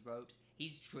the end of his ropes.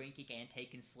 He's drinking and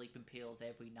taking sleeping pills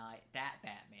every night. That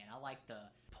Batman. I like the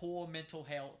poor mental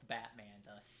health Batman.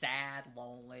 The sad,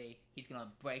 lonely, he's gonna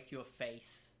break your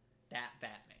face. That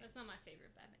Batman. That's not my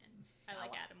favorite Batman. I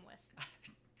like Adam West.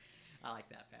 I like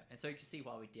that Batman. So you can see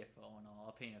why we differ on our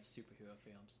opinion of superhero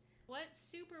films. What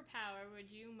superpower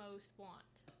would you most want?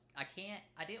 I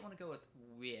didn't want to go with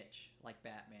rich like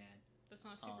Batman. That's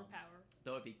not a superpower.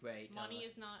 That would be great. Money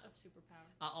is not a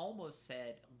superpower. I almost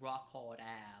said rock hard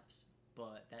abs,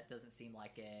 but that doesn't seem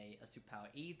like a superpower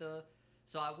either.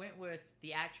 So I went with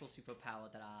the actual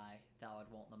superpower that I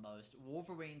would want the most: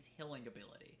 Wolverine's healing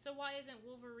ability. So why isn't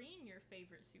Wolverine your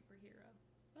favorite superhero?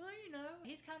 Well,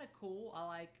 he's kind of cool. I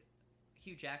like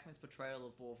Hugh Jackman's portrayal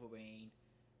of Wolverine,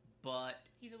 but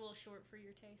he's a little short for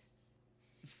your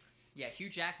tastes. Yeah, Hugh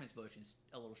Jackman's version's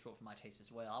a little short for my taste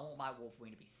as well. I want my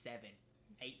Wolverine to be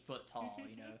 8 foot tall,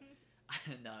 I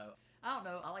don't know.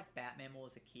 I like Batman more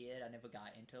as a kid. I never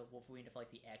got into Wolverine until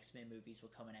like the X-Men movies were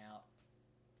coming out.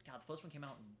 God, the first one came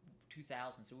out in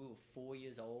 2000, so we were 4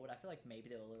 years old. I feel like maybe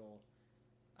they were a little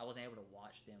I wasn't able to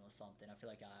watch them or something. I feel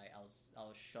like I was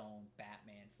shown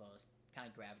Batman first, kind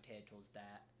of gravitated towards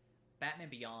that.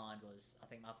 Batman Beyond was, I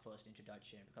think, my first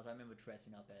introduction because I remember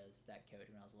dressing up as that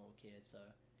character when I was a little kid. So.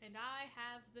 And I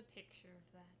have the picture of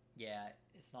that. Yeah,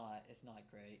 it's not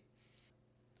great.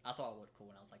 I thought it looked cool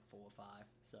when I was like 4 or 5.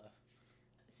 So.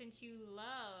 Since you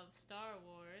love Star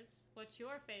Wars, what's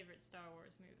your favorite Star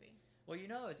Wars movie? Well,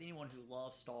 as anyone who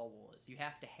loves Star Wars, you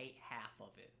have to hate half of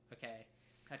it. Okay.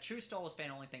 A true Star Wars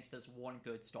fan only thinks there's one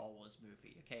good Star Wars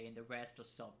movie, okay, and the rest are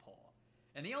subpar.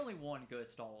 And the only one good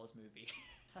Star Wars movie,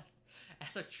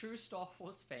 as a true Star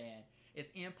Wars fan, is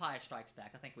Empire Strikes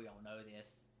Back. I think we all know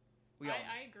this.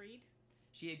 I agreed.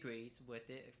 She agrees with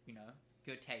it.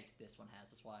 Good taste this one has.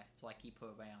 That's why I keep her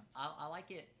around. I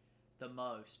like it the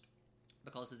most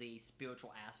because of the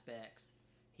spiritual aspects.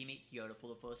 He meets Yoda for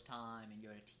the first time, and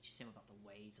Yoda teaches him about the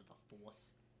ways of the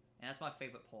Force. And that's my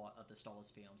favorite part of the Star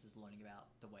Wars films, is learning about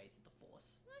the ways of the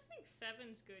Force. I think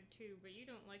 7's good too, but you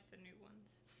don't like the new ones.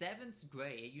 7's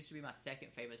great. It used to be my second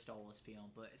favorite Star Wars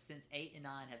film, but since 8 and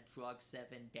 9 have drugged 7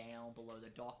 down below the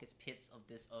darkest pits of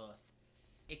this earth,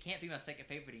 it can't be my second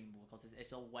favorite anymore because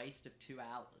it's a waste of 2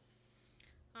 hours.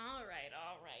 All right.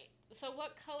 So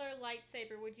what color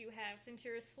lightsaber would you have? Since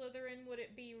you're a Slytherin, would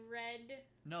it be red?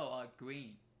 No,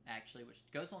 green, actually, which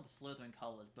goes on to Slytherin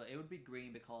colors, but it would be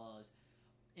green because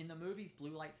in the movies,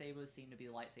 blue lightsabers seem to be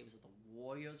the lightsabers of the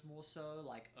warriors more so,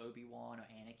 like Obi-Wan or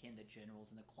Anakin, the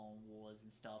generals in the Clone Wars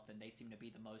and stuff, and they seem to be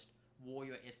the most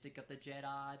warrioristic of the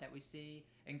Jedi that we see.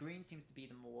 And green seems to be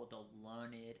the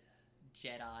learned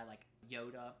Jedi, like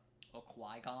Yoda or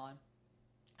Qui-Gon.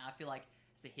 I feel like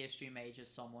as a history major,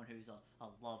 someone who's a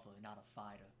lover, not a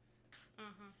fighter.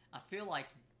 I feel like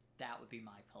that would be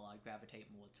my color. I'd gravitate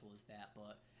more towards that,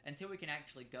 but until we can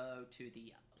actually go to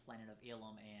the planet of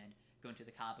Ilum and go into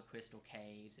the Kyber Crystal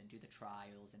Caves and do the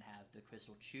trials and have the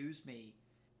crystal choose me,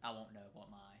 I won't know what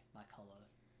my color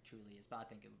truly is, but I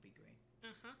think it would be green.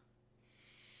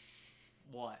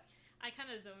 What? I kind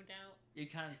of zoned out. You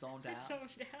kind of zoned out? I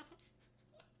zoned out.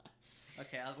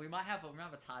 Okay, we might have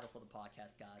a title for the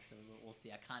podcast, guys, so we'll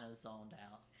see. I kind of zoned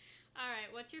out.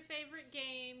 Alright, what's your favorite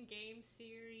game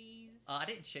series? I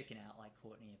didn't chicken out like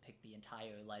Courtney and pick the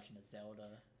entire Legend of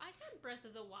Zelda. I said Breath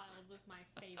of the Wild was my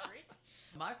favorite.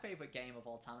 My favorite game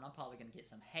of all time, and I'm probably going to get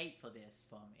some hate for this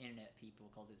from internet people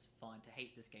because it's fun to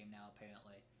hate this game now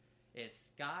apparently, is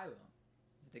Skyrim.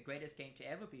 The greatest game to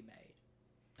ever be made.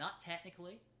 Not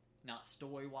technically, not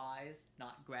story-wise,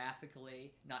 not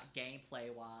graphically, not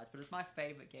gameplay-wise, but it's my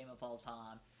favorite game of all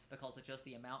time because of just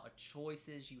the amount of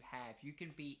choices you have. You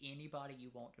can be anybody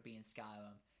you want to be in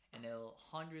Skyrim, and there are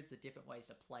hundreds of different ways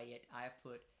to play it. I have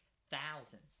put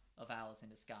thousands of hours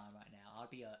into Skyrim right now. I'd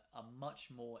be a much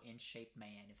more in-shape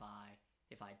man if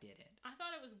I didn't. I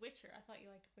thought it was Witcher. I thought you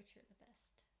liked Witcher the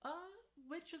best.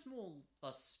 Witcher's more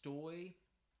a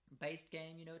story-based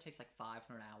game, It takes like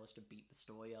 500 hours to beat the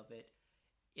story of it.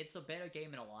 It's a better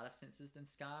game in a lot of senses than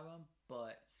Skyrim,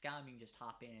 but Skyrim you can just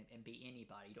hop in and be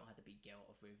anybody. You don't have to be Geralt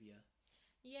of Rivia.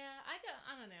 Yeah, I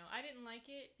don't know. I didn't like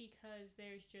it because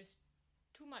there's just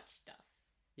too much stuff.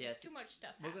 Yes, too much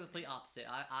stuff. We're the complete opposite.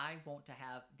 I want to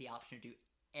have the option to do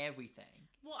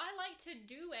everything. Well, I like to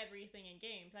do everything in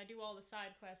games. I do all the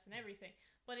side quests and everything,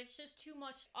 but it's just too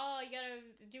much. Oh, you gotta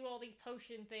do all these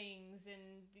potion things,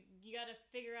 and you gotta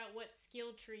figure out what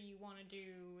skill tree you want to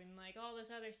do, and like all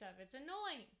this other stuff. It's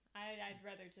annoying. I'd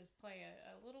rather just play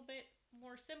a little bit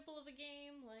more simple of a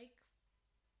game, like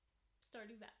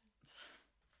Stardew Valley.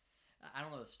 I don't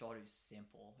know if Stardew's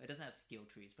simple. It doesn't have skill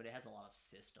trees, but it has a lot of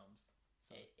systems.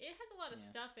 So it has a lot of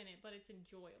stuff in it, but it's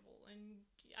enjoyable. And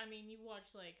I mean, you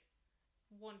watch like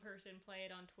one person play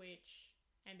it on Twitch,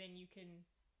 and then you can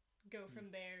go from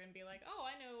there and be like, oh,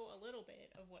 I know a little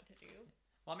bit of what to do.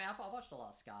 Well, I mean, I've watched a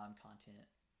lot of Skyrim content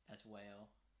as well,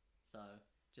 so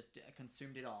just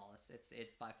consumed it all.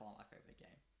 It's by far my favorite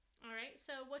game. All right,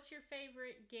 so what's your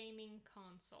favorite gaming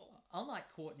console?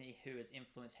 Unlike Courtney, who is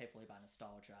influenced heavily by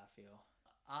nostalgia, I feel,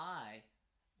 I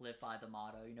live by the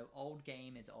motto, old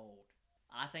game is old.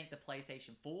 I think the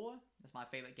PlayStation 4 is my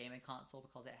favorite gaming console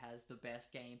because it has the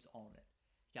best games on it.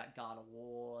 You got God of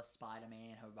War,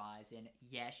 Spider-Man, Horizon.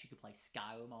 Yes, you can play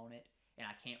Skyrim on it, and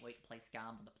I can't wait to play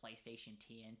Skyrim on the PlayStation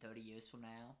 10 30 years from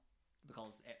now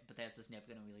because Bethesda's never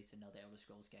going to release another Elder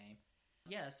Scrolls game.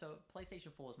 Yeah, so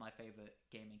PlayStation 4 is my favorite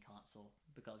gaming console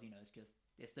because,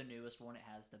 it's the newest one. It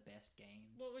has the best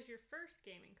games. What was your first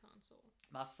gaming console?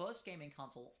 My first gaming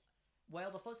console,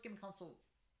 the first gaming console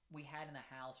we had in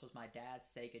the house was my dad's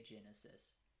Sega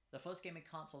Genesis. The first gaming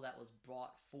console that was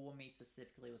brought for me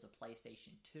specifically was a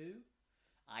PlayStation 2.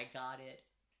 I got it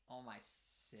on my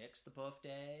 6th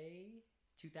birthday.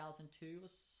 2002 or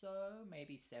so,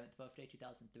 maybe 7th birthday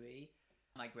 2003.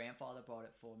 My grandfather bought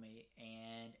it for me,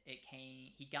 and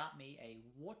he got me a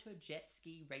water jet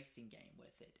ski racing game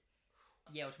with it.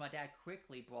 Yeah, which my dad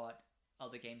quickly brought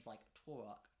other games like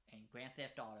Turok and Grand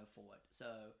Theft Auto for it.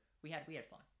 So we had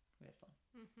fun.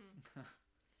 Mm-hmm.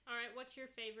 All right, what's your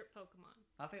favorite Pokemon?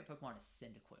 My favorite Pokemon is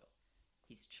Cyndaquil.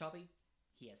 He's chubby.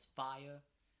 He has fire.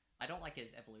 I don't like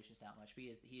his evolutions that much, but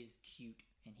he is cute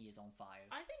and he is on fire.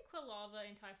 I think Quilava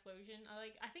and Typhlosion.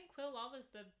 I think Quilava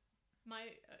is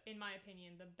in my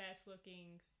opinion, the best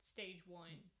looking stage 1.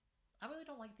 I really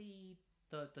don't like the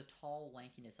tall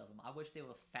lankiness of them. I wish they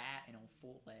were fat and on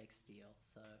 4 legs still.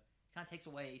 So it kind of takes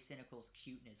away Cyndaquil's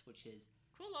cuteness, which is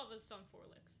Quilava's on 4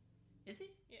 legs. Is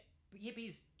he? Yeah. But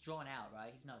he's drawn out,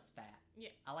 right? He's not as fat.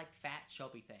 Yeah. I like fat,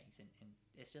 chubby things, and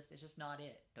it's just not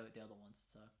it. The other ones.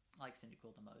 So I like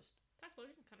Cyndaquil the most.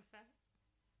 Typhlosion's kind of fat.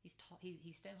 He's tall.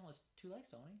 He stands on his 2 legs,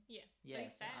 don't he? Yeah. Yeah.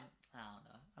 He's fat. I don't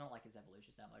know. I don't like his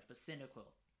evolutions that much. But Cyndaquil,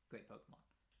 great Pokemon.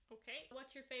 Okay.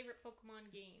 What's your favorite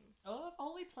Pokemon game? Oh, I've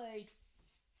only played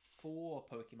 4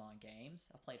 Pokemon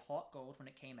games. I played Heart Gold when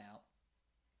it came out.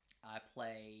 I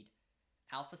played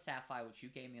Alpha Sapphire, which you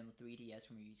gave me on the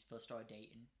 3DS when we first started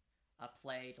dating. I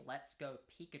played Let's Go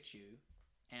Pikachu,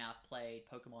 and I've played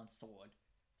Pokemon Sword.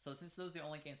 So since those are the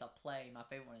only games I've played, my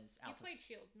favorite one is Alpha. You played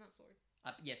Shield, not Sword.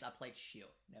 Yes, I played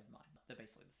Shield. Never mind. They're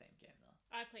basically the same game, though.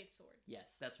 I played Sword.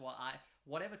 Yes, that's why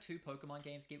whatever 2 Pokemon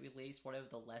games get released, whatever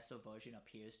the lesser version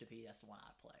appears to be, that's the one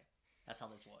I play. That's how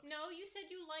this works. No, you said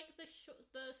you liked the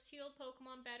Shield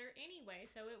Pokemon better anyway,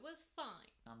 so it was fine.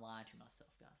 I'm lying to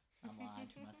myself, guys. I'm lying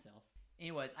to myself.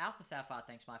 Anyways, Alpha Sapphire I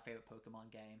think is my favorite Pokemon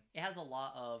game. It has a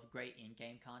lot of great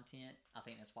in-game content. I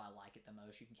think that's why I like it the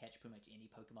most. You can catch pretty much any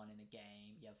Pokemon in the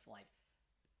game. You have like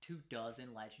 24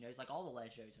 legendaries. Like all the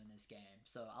legendaries are in this game.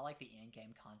 So I like the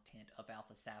in-game content of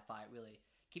Alpha Sapphire. It really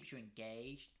keeps you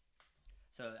engaged.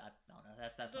 So I don't know.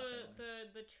 That's my favorite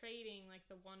one. The trading, like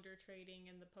the Wonder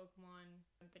trading and the Pokemon,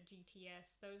 the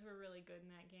GTS, those were really good in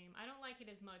that game. I don't like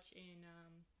it as much in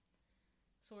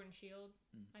Sword and Shield,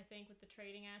 I think, with the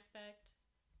trading aspect,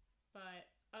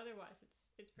 but otherwise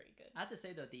it's pretty good. I have to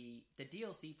say though, the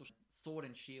DLC for Sword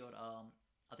and Shield,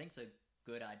 I think it's a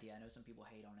good idea. I know some people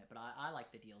hate on it, but I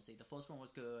like the DLC. The first one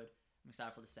was good. I'm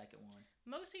excited for the second one.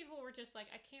 Most people were just like,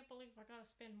 I can't believe I gotta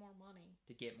spend more money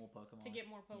to get more Pokemon.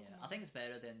 Yeah, I think it's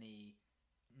better than the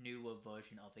newer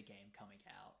version of the game coming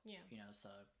out. Yeah. You know,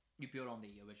 so you build on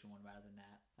the original one rather than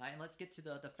that. All right, and let's get to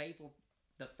the fabled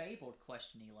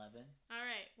question 11. All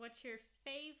right, what's your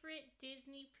favorite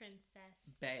Disney princess?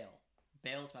 Belle.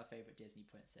 Belle's my favorite Disney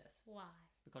princess. Why?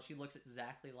 Because she looks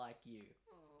exactly like you.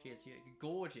 Aww. She is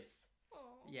gorgeous.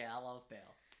 Aww. Yeah, I love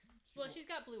Belle. Well, she's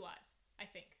got blue eyes, I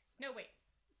think. No, wait.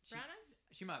 Brown eyes?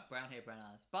 She might brown hair, brown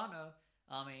eyes. But no,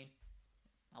 I mean,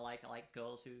 I like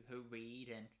girls who read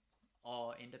and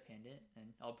are independent and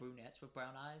are brunettes with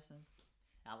brown eyes, and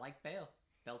I like Belle.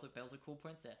 Belle's a cool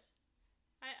princess.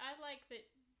 I like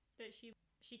that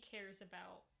she cares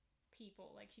about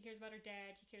people. Like, she cares about her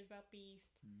dad. She cares about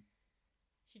Beast.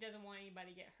 She doesn't want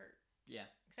anybody to get hurt. Yeah.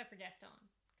 Except for Gaston,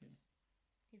 because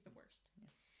he's the worst.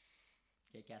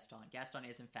 Yeah, Gaston. Gaston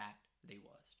is in fact the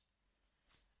worst.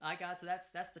 Alright guys, so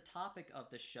that's the topic of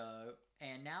the show,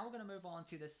 and now we're going to move on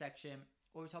to this section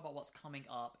where we talk about what's coming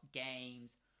up,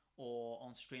 games, or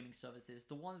on streaming services,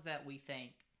 the ones that we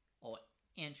think are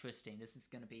interesting. This is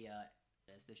going to be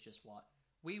this just what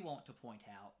we want to point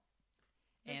out.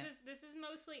 This is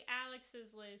mostly Alex's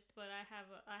list, but I have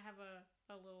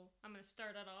a little. I'm going to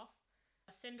start it off.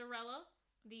 Cinderella,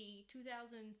 the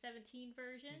 2017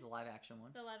 version, the live action one.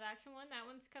 That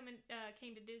one's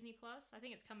came to Disney Plus. I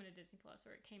think it's coming to Disney Plus,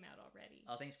 or it came out already.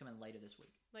 I think it's coming later this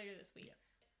week. Yeah. Yeah.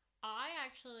 I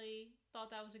actually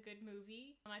thought that was a good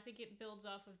movie, and I think it builds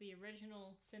off of the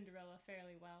original Cinderella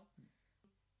fairly well.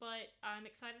 But I'm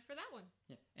excited for that one.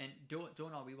 Yeah, and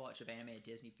during our rewatch of animated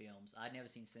Disney films, I'd never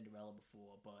seen Cinderella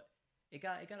before, but it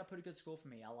got a pretty good score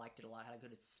for me. I liked it a lot. It had a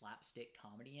good slapstick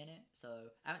comedy in it. So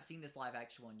I haven't seen this live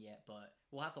action one yet, but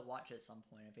we'll have to watch it at some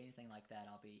point. If anything like that,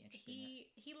 I'll be interested in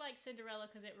it. He liked Cinderella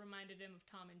because it reminded him of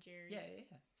Tom and Jerry. Yeah.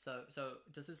 So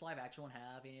does this live action one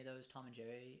have any of those Tom and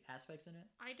Jerry aspects in it?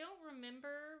 I don't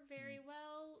remember very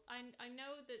well. I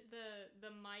know that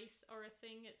the mice are a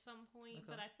thing at some point,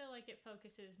 but I feel like it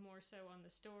focuses more so on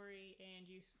the story, and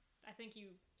it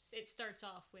starts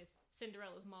off with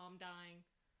Cinderella's mom dying.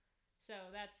 So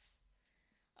that's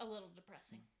a little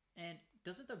depressing. And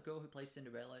doesn't the girl who plays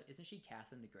Cinderella, isn't she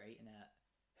Catherine the Great in that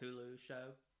Hulu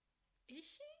show? Is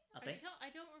she? I think. I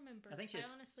don't remember. I think I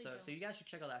honestly so. don't. So you guys should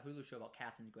check out that Hulu show about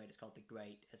Catherine the Great. It's called The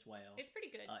Great as well. It's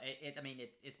pretty good.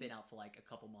 It's been out for like a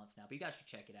couple months now, but you guys should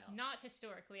check it out. Not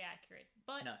historically accurate,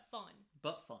 but fun.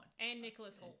 But fun. And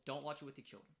Nicholas Hoult. Don't watch it with your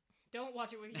children. Don't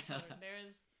watch it with your children. There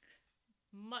is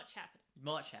much happening.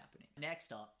 Much happening.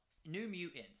 Next up, New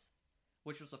Mutants,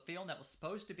 which was a film that was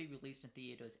supposed to be released in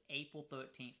theaters April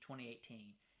 13th,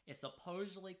 2018. It's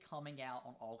supposedly coming out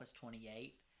on August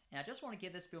 28th. And I just want to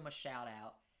give this film a shout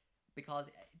out because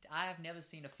I have never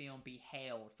seen a film be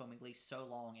hailed from at least so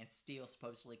long and still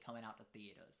supposedly coming out to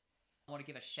theaters. I want to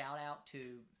give a shout out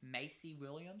to Macy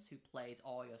Williams, who plays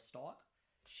Arya Stark.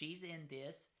 She's in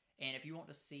this, and if you want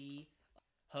to see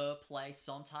her play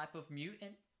some type of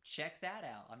mutant, check that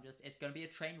out. It's going to be a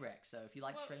train wreck, so if you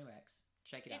like train wrecks,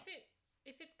 check it out.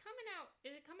 If it's coming out,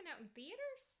 is it coming out in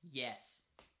theaters? Yes.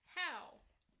 How?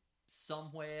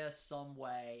 Somewhere, some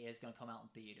way, it's going to come out in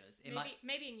theaters.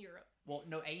 Maybe in Europe. Well,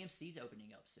 no, AMC's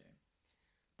opening up soon.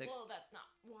 Well, that's not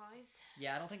wise.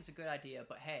 Yeah, I don't think it's a good idea,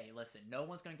 but hey, listen, no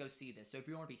one's going to go see this. So if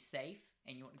you want to be safe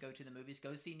and you want to go to the movies,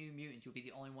 go see New Mutants. You'll be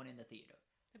the only one in the theater.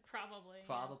 Probably.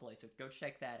 Yeah. So go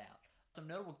check that out. Some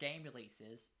notable game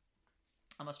releases.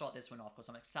 I'm going to start this one off because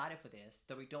I'm excited for this,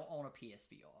 though we don't own a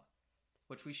PSVR,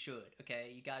 which we should,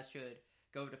 okay? You guys should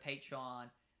go to Patreon,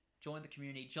 join the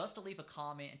community, just to leave a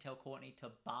comment and tell Courtney to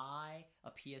buy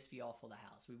a PSVR for the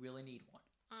house. We really need one.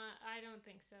 I don't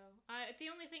think so. The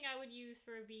only thing I would use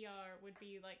for a VR would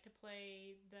be like to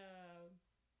play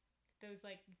those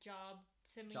like job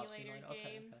simulator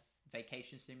games. Okay.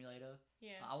 Vacation Simulator.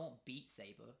 Yeah. I want Beat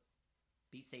Saber.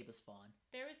 Beat Saber's fun.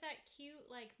 There was that cute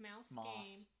like mouse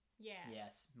game. Yeah.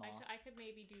 Yes, Moss. I could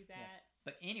maybe do that. Yeah.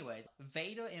 But anyways,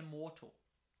 Vader Immortal,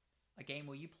 a game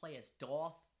where you play as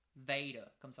Darth Vader,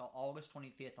 comes out August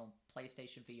 25th on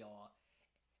PlayStation VR.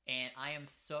 And I am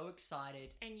so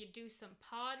excited. And you do some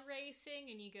pod racing,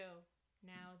 and you go,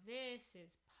 now this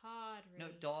is pod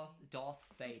racing. No, Darth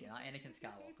Vader, not Anakin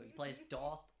Skywalker. He plays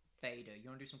Darth Vader. You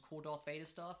want to do some cool Darth Vader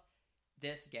stuff?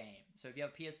 This game. So if you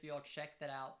have a PSVR, check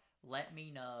that out. Let me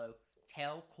know.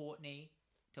 Tell Courtney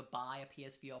to buy a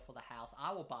PSVR for the house.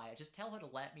 I will buy it. Just tell her to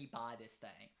let me buy this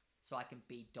thing so I can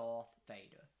be Darth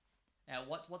Vader. Now,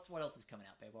 what else is coming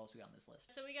out, babe? What else we got on this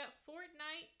list? So we got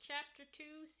Fortnite Chapter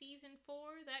 2 Season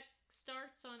 4. That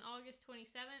starts on August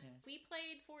 27th. Yeah. We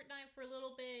played Fortnite for a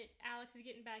little bit. Alex is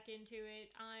getting back into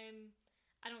it. I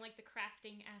don't like the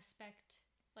crafting aspect.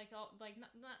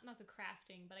 Not the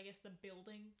crafting, but I guess the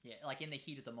building. Yeah, like in the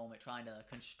heat of the moment, trying to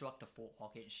construct a fort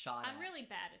while getting shot at. I'm really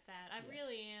bad at that. I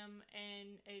really am,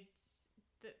 and it's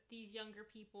these younger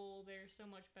people, they're so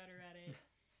much better at it.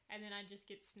 And then I just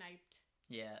get sniped.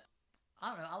 Yeah. I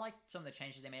don't know, I like some of the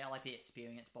changes they made. I like the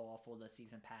experience bar for the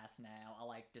season pass now. I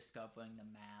like discovering the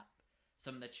map.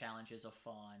 Some of the challenges are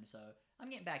fun, so I'm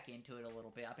getting back into it a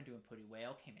little bit. I've been doing pretty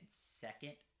well. Came in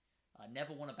second.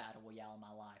 Never won a battle royale in my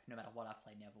life. No matter what I've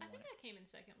played, never won it. I think I came in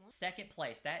second once. Second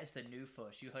place. That is the new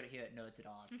push. You heard it here at Nerds at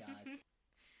Odds, guys.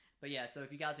 But yeah, so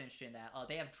if you guys are interested in that,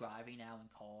 they have driving now in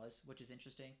cars, which is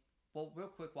interesting. Well,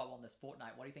 real quick while we're on this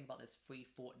Fortnite, what do you think about this free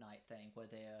Fortnite thing where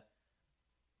they're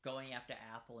going after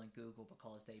Apple and Google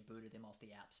because they booted them off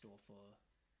the App Store for...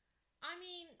 I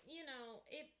mean,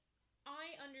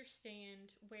 I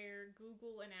understand where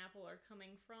Google and Apple are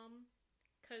coming from,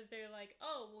 because they're like,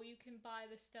 oh, well, you can buy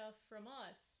the stuff from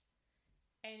us,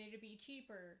 and it'll be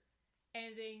cheaper.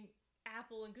 And then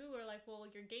Apple and Google are like, well,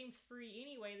 your game's free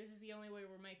anyway, this is the only way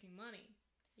we're making money,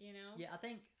 you know? Yeah, I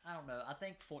think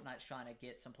Fortnite's trying to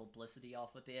get some publicity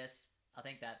off of this. I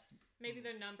think that's... Maybe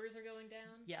their numbers are going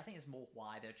down? Yeah, I think it's more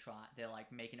why they're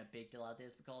like making a big deal out of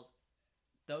this, because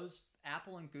those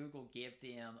Apple and Google give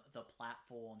them the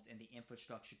platforms and the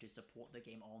infrastructure to support the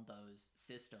game on those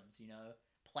systems, you know?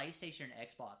 PlayStation and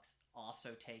Xbox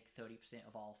also take 30%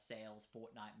 of all sales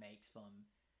Fortnite makes from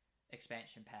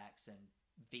expansion packs and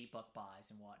V-Buck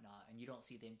buys and whatnot, and you don't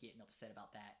see them getting upset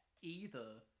about that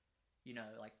either. You know,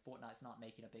 like, Fortnite's not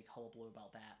making a big hullabaloo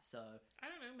about that, so... I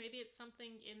don't know, maybe it's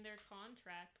something in their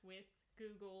contract with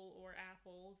Google or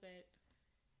Apple that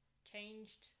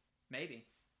changed. Maybe.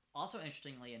 Also,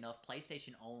 interestingly enough,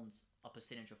 PlayStation owns a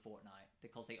percentage of Fortnite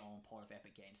because they own part of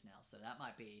Epic Games now, so that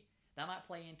might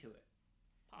play into it.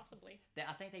 Possibly.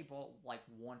 I think they bought, like,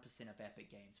 1% of Epic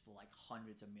Games for, like,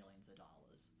 hundreds of millions of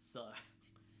dollars, so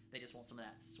they just want some of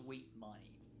that sweet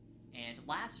money. And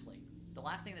lastly, the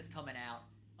last thing that's coming out,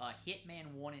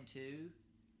 Hitman 1 and 2,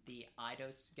 the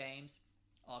Eidos games,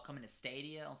 are coming to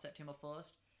Stadia on September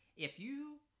 1st. If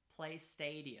you play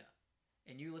Stadia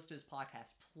and you listen to this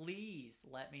podcast, please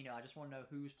let me know. I just want to know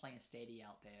who's playing Stadia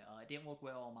out there. It didn't work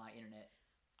well on my internet.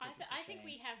 I think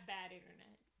we have bad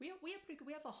internet. We have pretty good.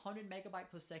 We have 100 megabyte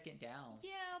per second down.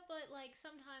 Yeah, but like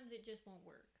sometimes it just won't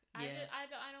work. Yeah. I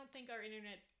don't think our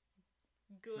internet's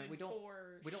good we don't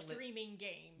streaming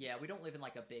games. Yeah, we don't live in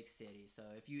like a big city, so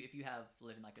if you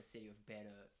live in like a city with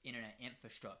better internet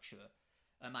infrastructure,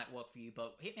 it might work for you.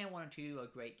 But Hitman 1 and 2 are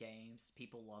great games.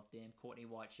 People love them. Courtney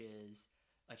watches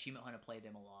Achievement Hunter play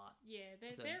them a lot. Yeah,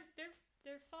 they're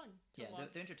fun to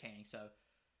watch. They're entertaining. So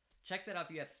check that out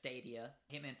if you have Stadia.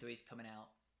 Hitman 3 is coming out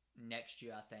next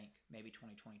year, I think, maybe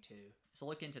 2022. So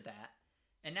look into that.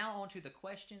 And now on to the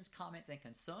questions, comments, and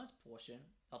concerns portion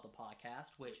of the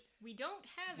podcast, which we don't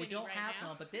have we any don't right have now.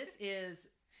 none. But this is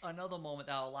another moment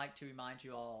that I would like to remind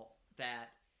you all that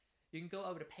you can go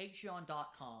over to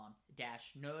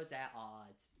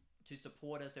patreon.com/nerdsatodds to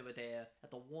support us over there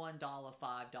at the $1,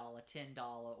 $5,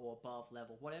 $10 or above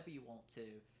level, whatever you want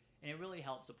to. And it really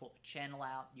helps support the channel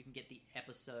out. You can get the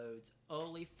episodes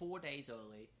early, 4 days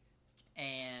early.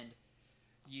 And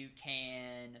you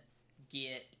can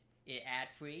get it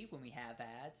ad-free when we have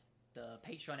ads. The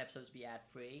Patreon episodes will be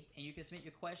ad-free. And you can submit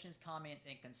your questions, comments,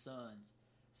 and concerns.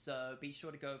 So be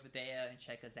sure to go over there and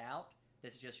check us out.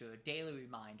 This is just your daily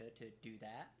reminder to do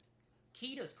that.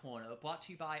 Kita's Corner, brought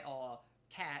to you by our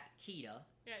cat, Kita.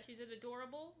 Yeah, she's an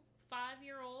adorable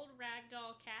 5-year-old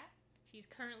ragdoll cat. She's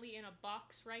currently in a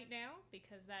box right now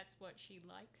because that's what she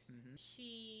likes. Mm-hmm.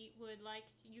 She would like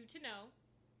you to know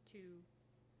to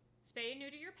spay and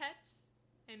neuter your pets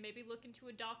and maybe look into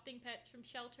adopting pets from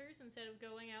shelters instead of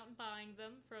going out and buying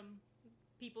them from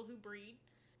people who breed.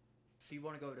 If you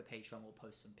want to go to Patreon, we'll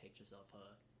post some pictures of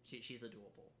her. She's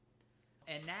adorable.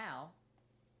 And now,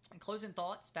 closing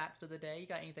thoughts, fact of the day. You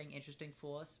got anything interesting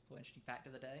for us? Interesting fact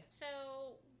of the day?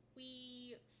 So,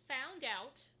 we found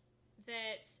out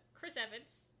that Chris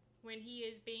Evans, when he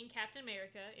is being Captain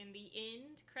America in the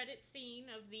end credit scene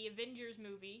of the Avengers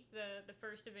movie, the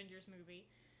first Avengers movie,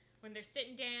 when they're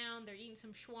sitting down, they're eating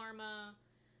some shawarma,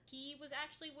 he was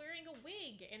actually wearing a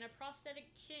wig and a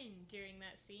prosthetic chin during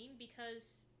that scene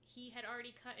because he had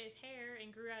already cut his hair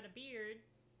and grew out a beard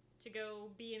to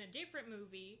go be in a different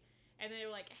movie, and they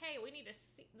were like, hey, we need to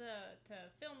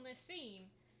film this scene.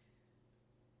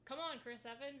 Come on, Chris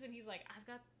Evans. And he's like, I've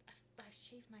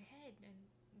shaved my head and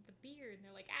the beard, and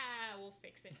they're like, we'll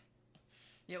fix it.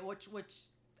 Yeah, which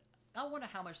I wonder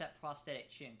how much that prosthetic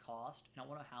chin cost, and I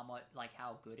wonder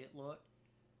how good it looked,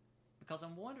 because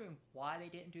I'm wondering why they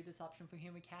didn't do this option for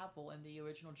Henry Cavill in the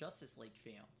original Justice League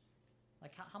film.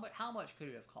 Like, how much could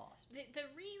it have cost? The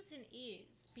reason is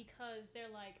because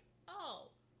they're like, oh,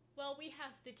 well, we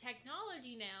have the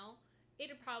technology now.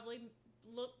 It'll probably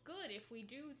look good if we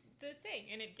do the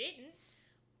thing, and it didn't.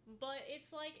 But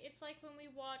it's like when we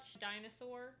watch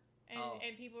Dinosaur,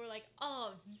 and people are like,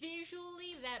 oh,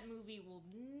 visually that movie will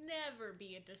never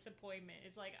be a disappointment.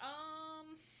 It's like,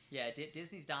 Yeah,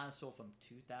 Disney's Dinosaur from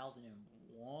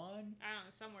 2001. I don't know,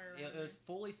 somewhere around It was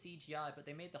fully CGI, but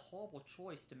they made the horrible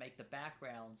choice to make the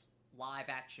backgrounds live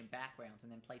action backgrounds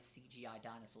and then place CGI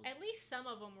dinosaurs. At least some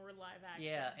of them were live action.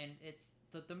 Yeah, and it's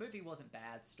the movie wasn't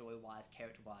bad story wise,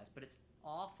 character wise, but it's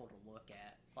awful to look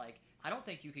at. Like, I don't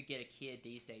think you could get a kid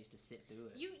these days to sit through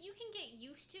it. You can get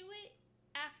used to it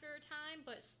after a time,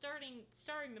 but starting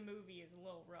the movie is a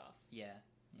little rough. Yeah,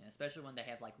 especially when they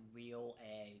have like real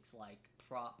eggs, like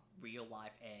prop real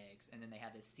life eggs, and then they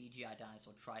have this CGI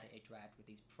dinosaur try to interact with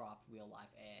these prop real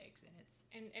life eggs, and it's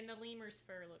and the lemur's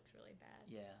fur looks really bad.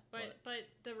 Yeah, but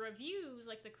the reviews,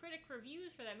 like the critic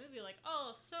reviews for that movie, are like,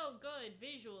 oh, so good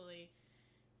visually,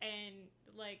 and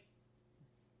like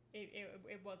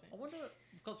it wasn't. I wonder,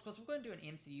 because we're going to do an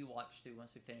MCU watch through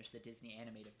once we finish the Disney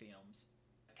animated films,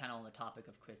 kind of on the topic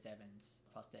of Chris Evans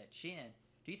plus that chin.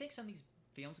 Do you think some of these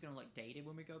films are going to look dated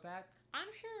when we go back?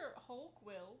 I'm sure Hulk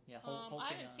will. Yeah, Hulk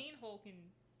I haven't seen Hulk in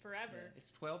forever. Yeah,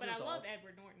 it's 12 years old. But I love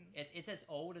Edward Norton. It's as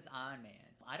old as Iron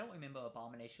Man. I don't remember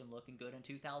Abomination looking good in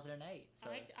 2008.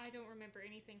 So I don't remember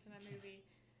anything from that movie.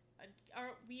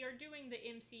 We are doing the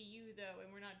MCU though,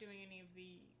 and we're not doing any of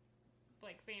the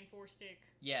like Fan 4 Stick.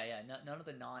 Yeah, none of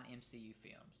the non-MCU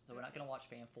films. So we're not going to watch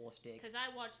Fan 4 Stick. Because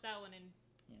I watched that one and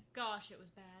gosh, it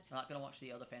was bad. We're not going to watch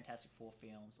the other Fantastic Four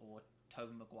films or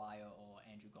Tobey Maguire or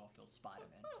Andrew Garfield's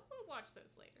Spider-Man. We'll watch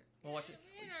those later. We'll watch it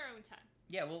in our own time.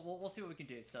 Yeah, we'll see what we can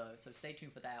do. So stay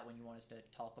tuned for that when you want us to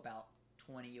talk about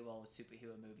 20-year-old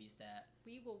superhero movies that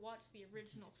we will watch the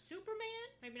original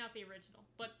Superman. Maybe not the original,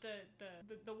 but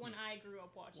the one I grew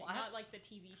up watching, not like the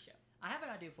TV show. I have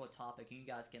an idea for a topic, and you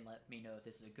guys can let me know if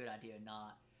this is a good idea or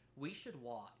not. We should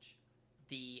watch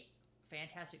the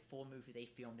Fantastic Four movie they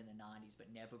filmed in the 90s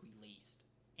but never released.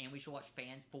 And we should watch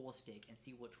Fan 4 Stick and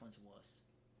see which one's worse.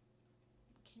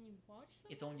 Can you watch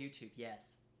them? It's on YouTube,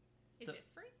 yes. Is it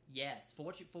free? Yes.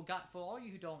 For all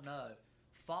you who don't know,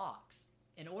 Fox,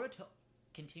 in order to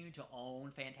continue to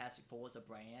own Fantastic Four as a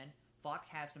brand, Fox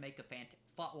has to make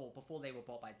before they were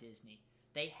bought by Disney,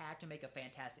 they had to make a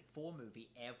Fantastic Four movie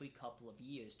every couple of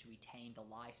years to retain the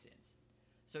license.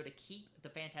 So to keep the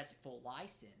Fantastic Four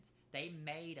license, they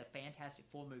made a Fantastic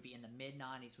Four movie in the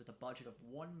mid-90s with a budget of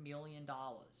 $1 million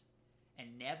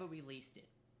and never released it.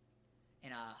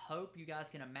 And I hope you guys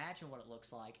can imagine what it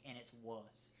looks like, and it's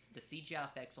worse. The CGI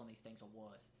effects on these things are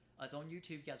worse. It's on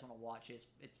YouTube. You guys want to watch it.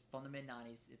 It's from the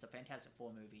mid-90s. It's a Fantastic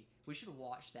Four movie. We should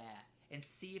watch that and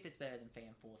see if it's better than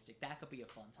Fan Four Stick. That could be a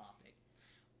fun topic.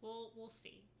 We'll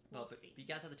see. We'll see. But you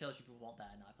guys have to tell us if you want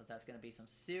that or not, because that's going to be some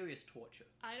serious torture.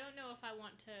 I don't know if I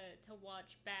want to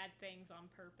watch bad things on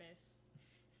purpose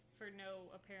for no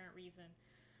apparent reason.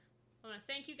 I want to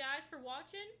thank you guys for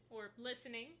watching or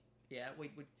listening. Yeah,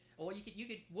 we would. Or you could.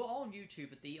 We're on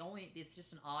YouTube, but it's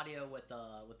just an audio with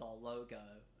our logo,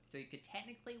 so you could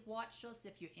technically watch us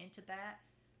if you're into that.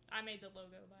 I made the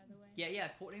logo, by the way. Yeah.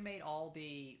 Courtney made all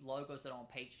the logos that are on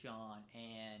Patreon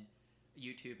and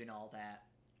YouTube and all that.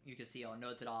 You can see our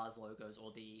Nerds at Oz logos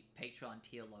or the Patreon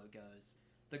tier logos.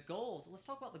 The goals. Let's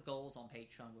talk about the goals on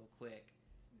Patreon real quick.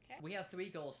 Okay. We have 3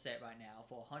 goals set right now.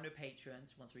 For 100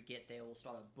 patrons, once we get there, we'll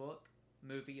start a book,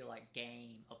 movie, or like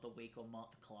game of the week or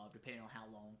month club, depending on how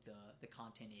long the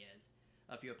content is.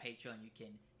 If you're a Patreon, you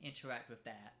can interact with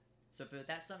that. So if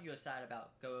that's something you're excited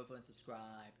about, go over and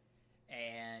subscribe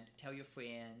and tell your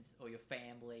friends or your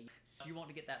family. If you want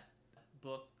to get that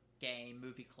book, game,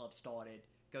 movie club started,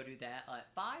 go do that. At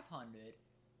 500,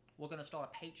 we're going to start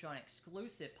a Patreon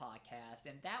exclusive podcast,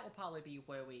 and that will probably be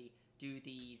where we do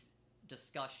these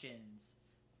discussions,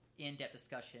 in-depth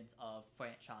discussions of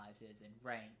franchises and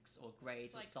ranks or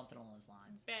grades or something along those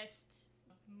lines. Best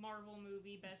Marvel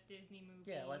movie, best Disney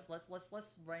movie. Yeah, let's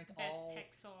rank best all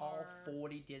Pixar. all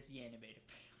 40 Disney animated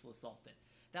films or something.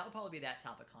 That would probably be that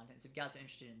type of content. So if you guys are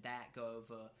interested in that, go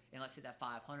over and let's hit that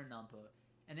 500 number.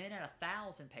 And then at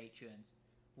 1,000 patrons,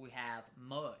 we have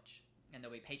merch, and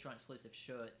there'll be Patreon exclusive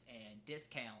shirts and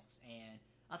discounts. And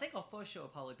I think our first show will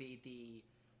probably be the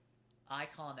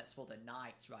icon that's for the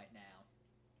Knights right now.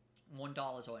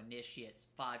 $1 are Initiates,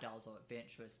 $5 are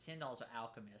Adventurers, $10 are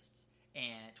Alchemists,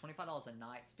 and $25 are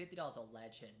Knights, $50 are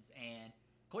Legends. And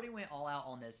Courtney went all out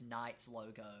on this Knights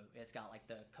logo. It's got like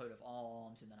the coat of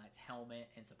arms and the Knights helmet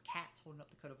and some cats holding up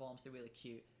the coat of arms. They're really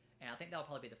cute. And I think that'll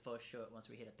probably be the first shirt once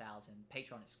we hit 1,000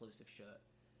 Patreon exclusive shirt.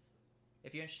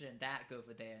 If you're interested in that, go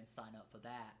over there and sign up for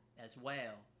that as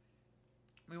well.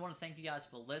 We want to thank you guys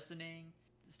for listening.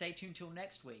 Stay tuned till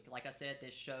next week. Like I said,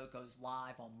 this show goes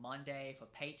live on Monday for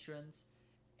patrons,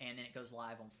 and then it goes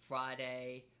live on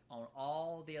Friday on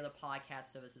all the other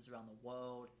podcast services around the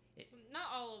world. Not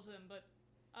all of them, but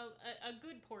a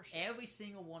good portion. Every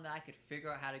single one that I could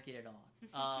figure out how to get it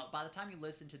on. By the time you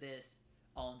listen to this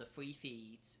on the free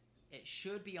feeds, it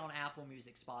should be on Apple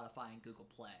Music, Spotify, and Google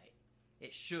Play.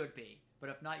 It should be. But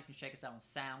if not, you can check us out on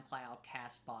SoundCloud,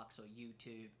 CastBox, or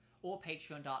YouTube, or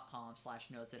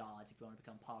patreon.com/nerdsadodds if you want to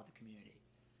become part of the community.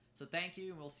 So thank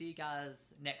you, and we'll see you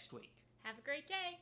guys next week. Have a great day.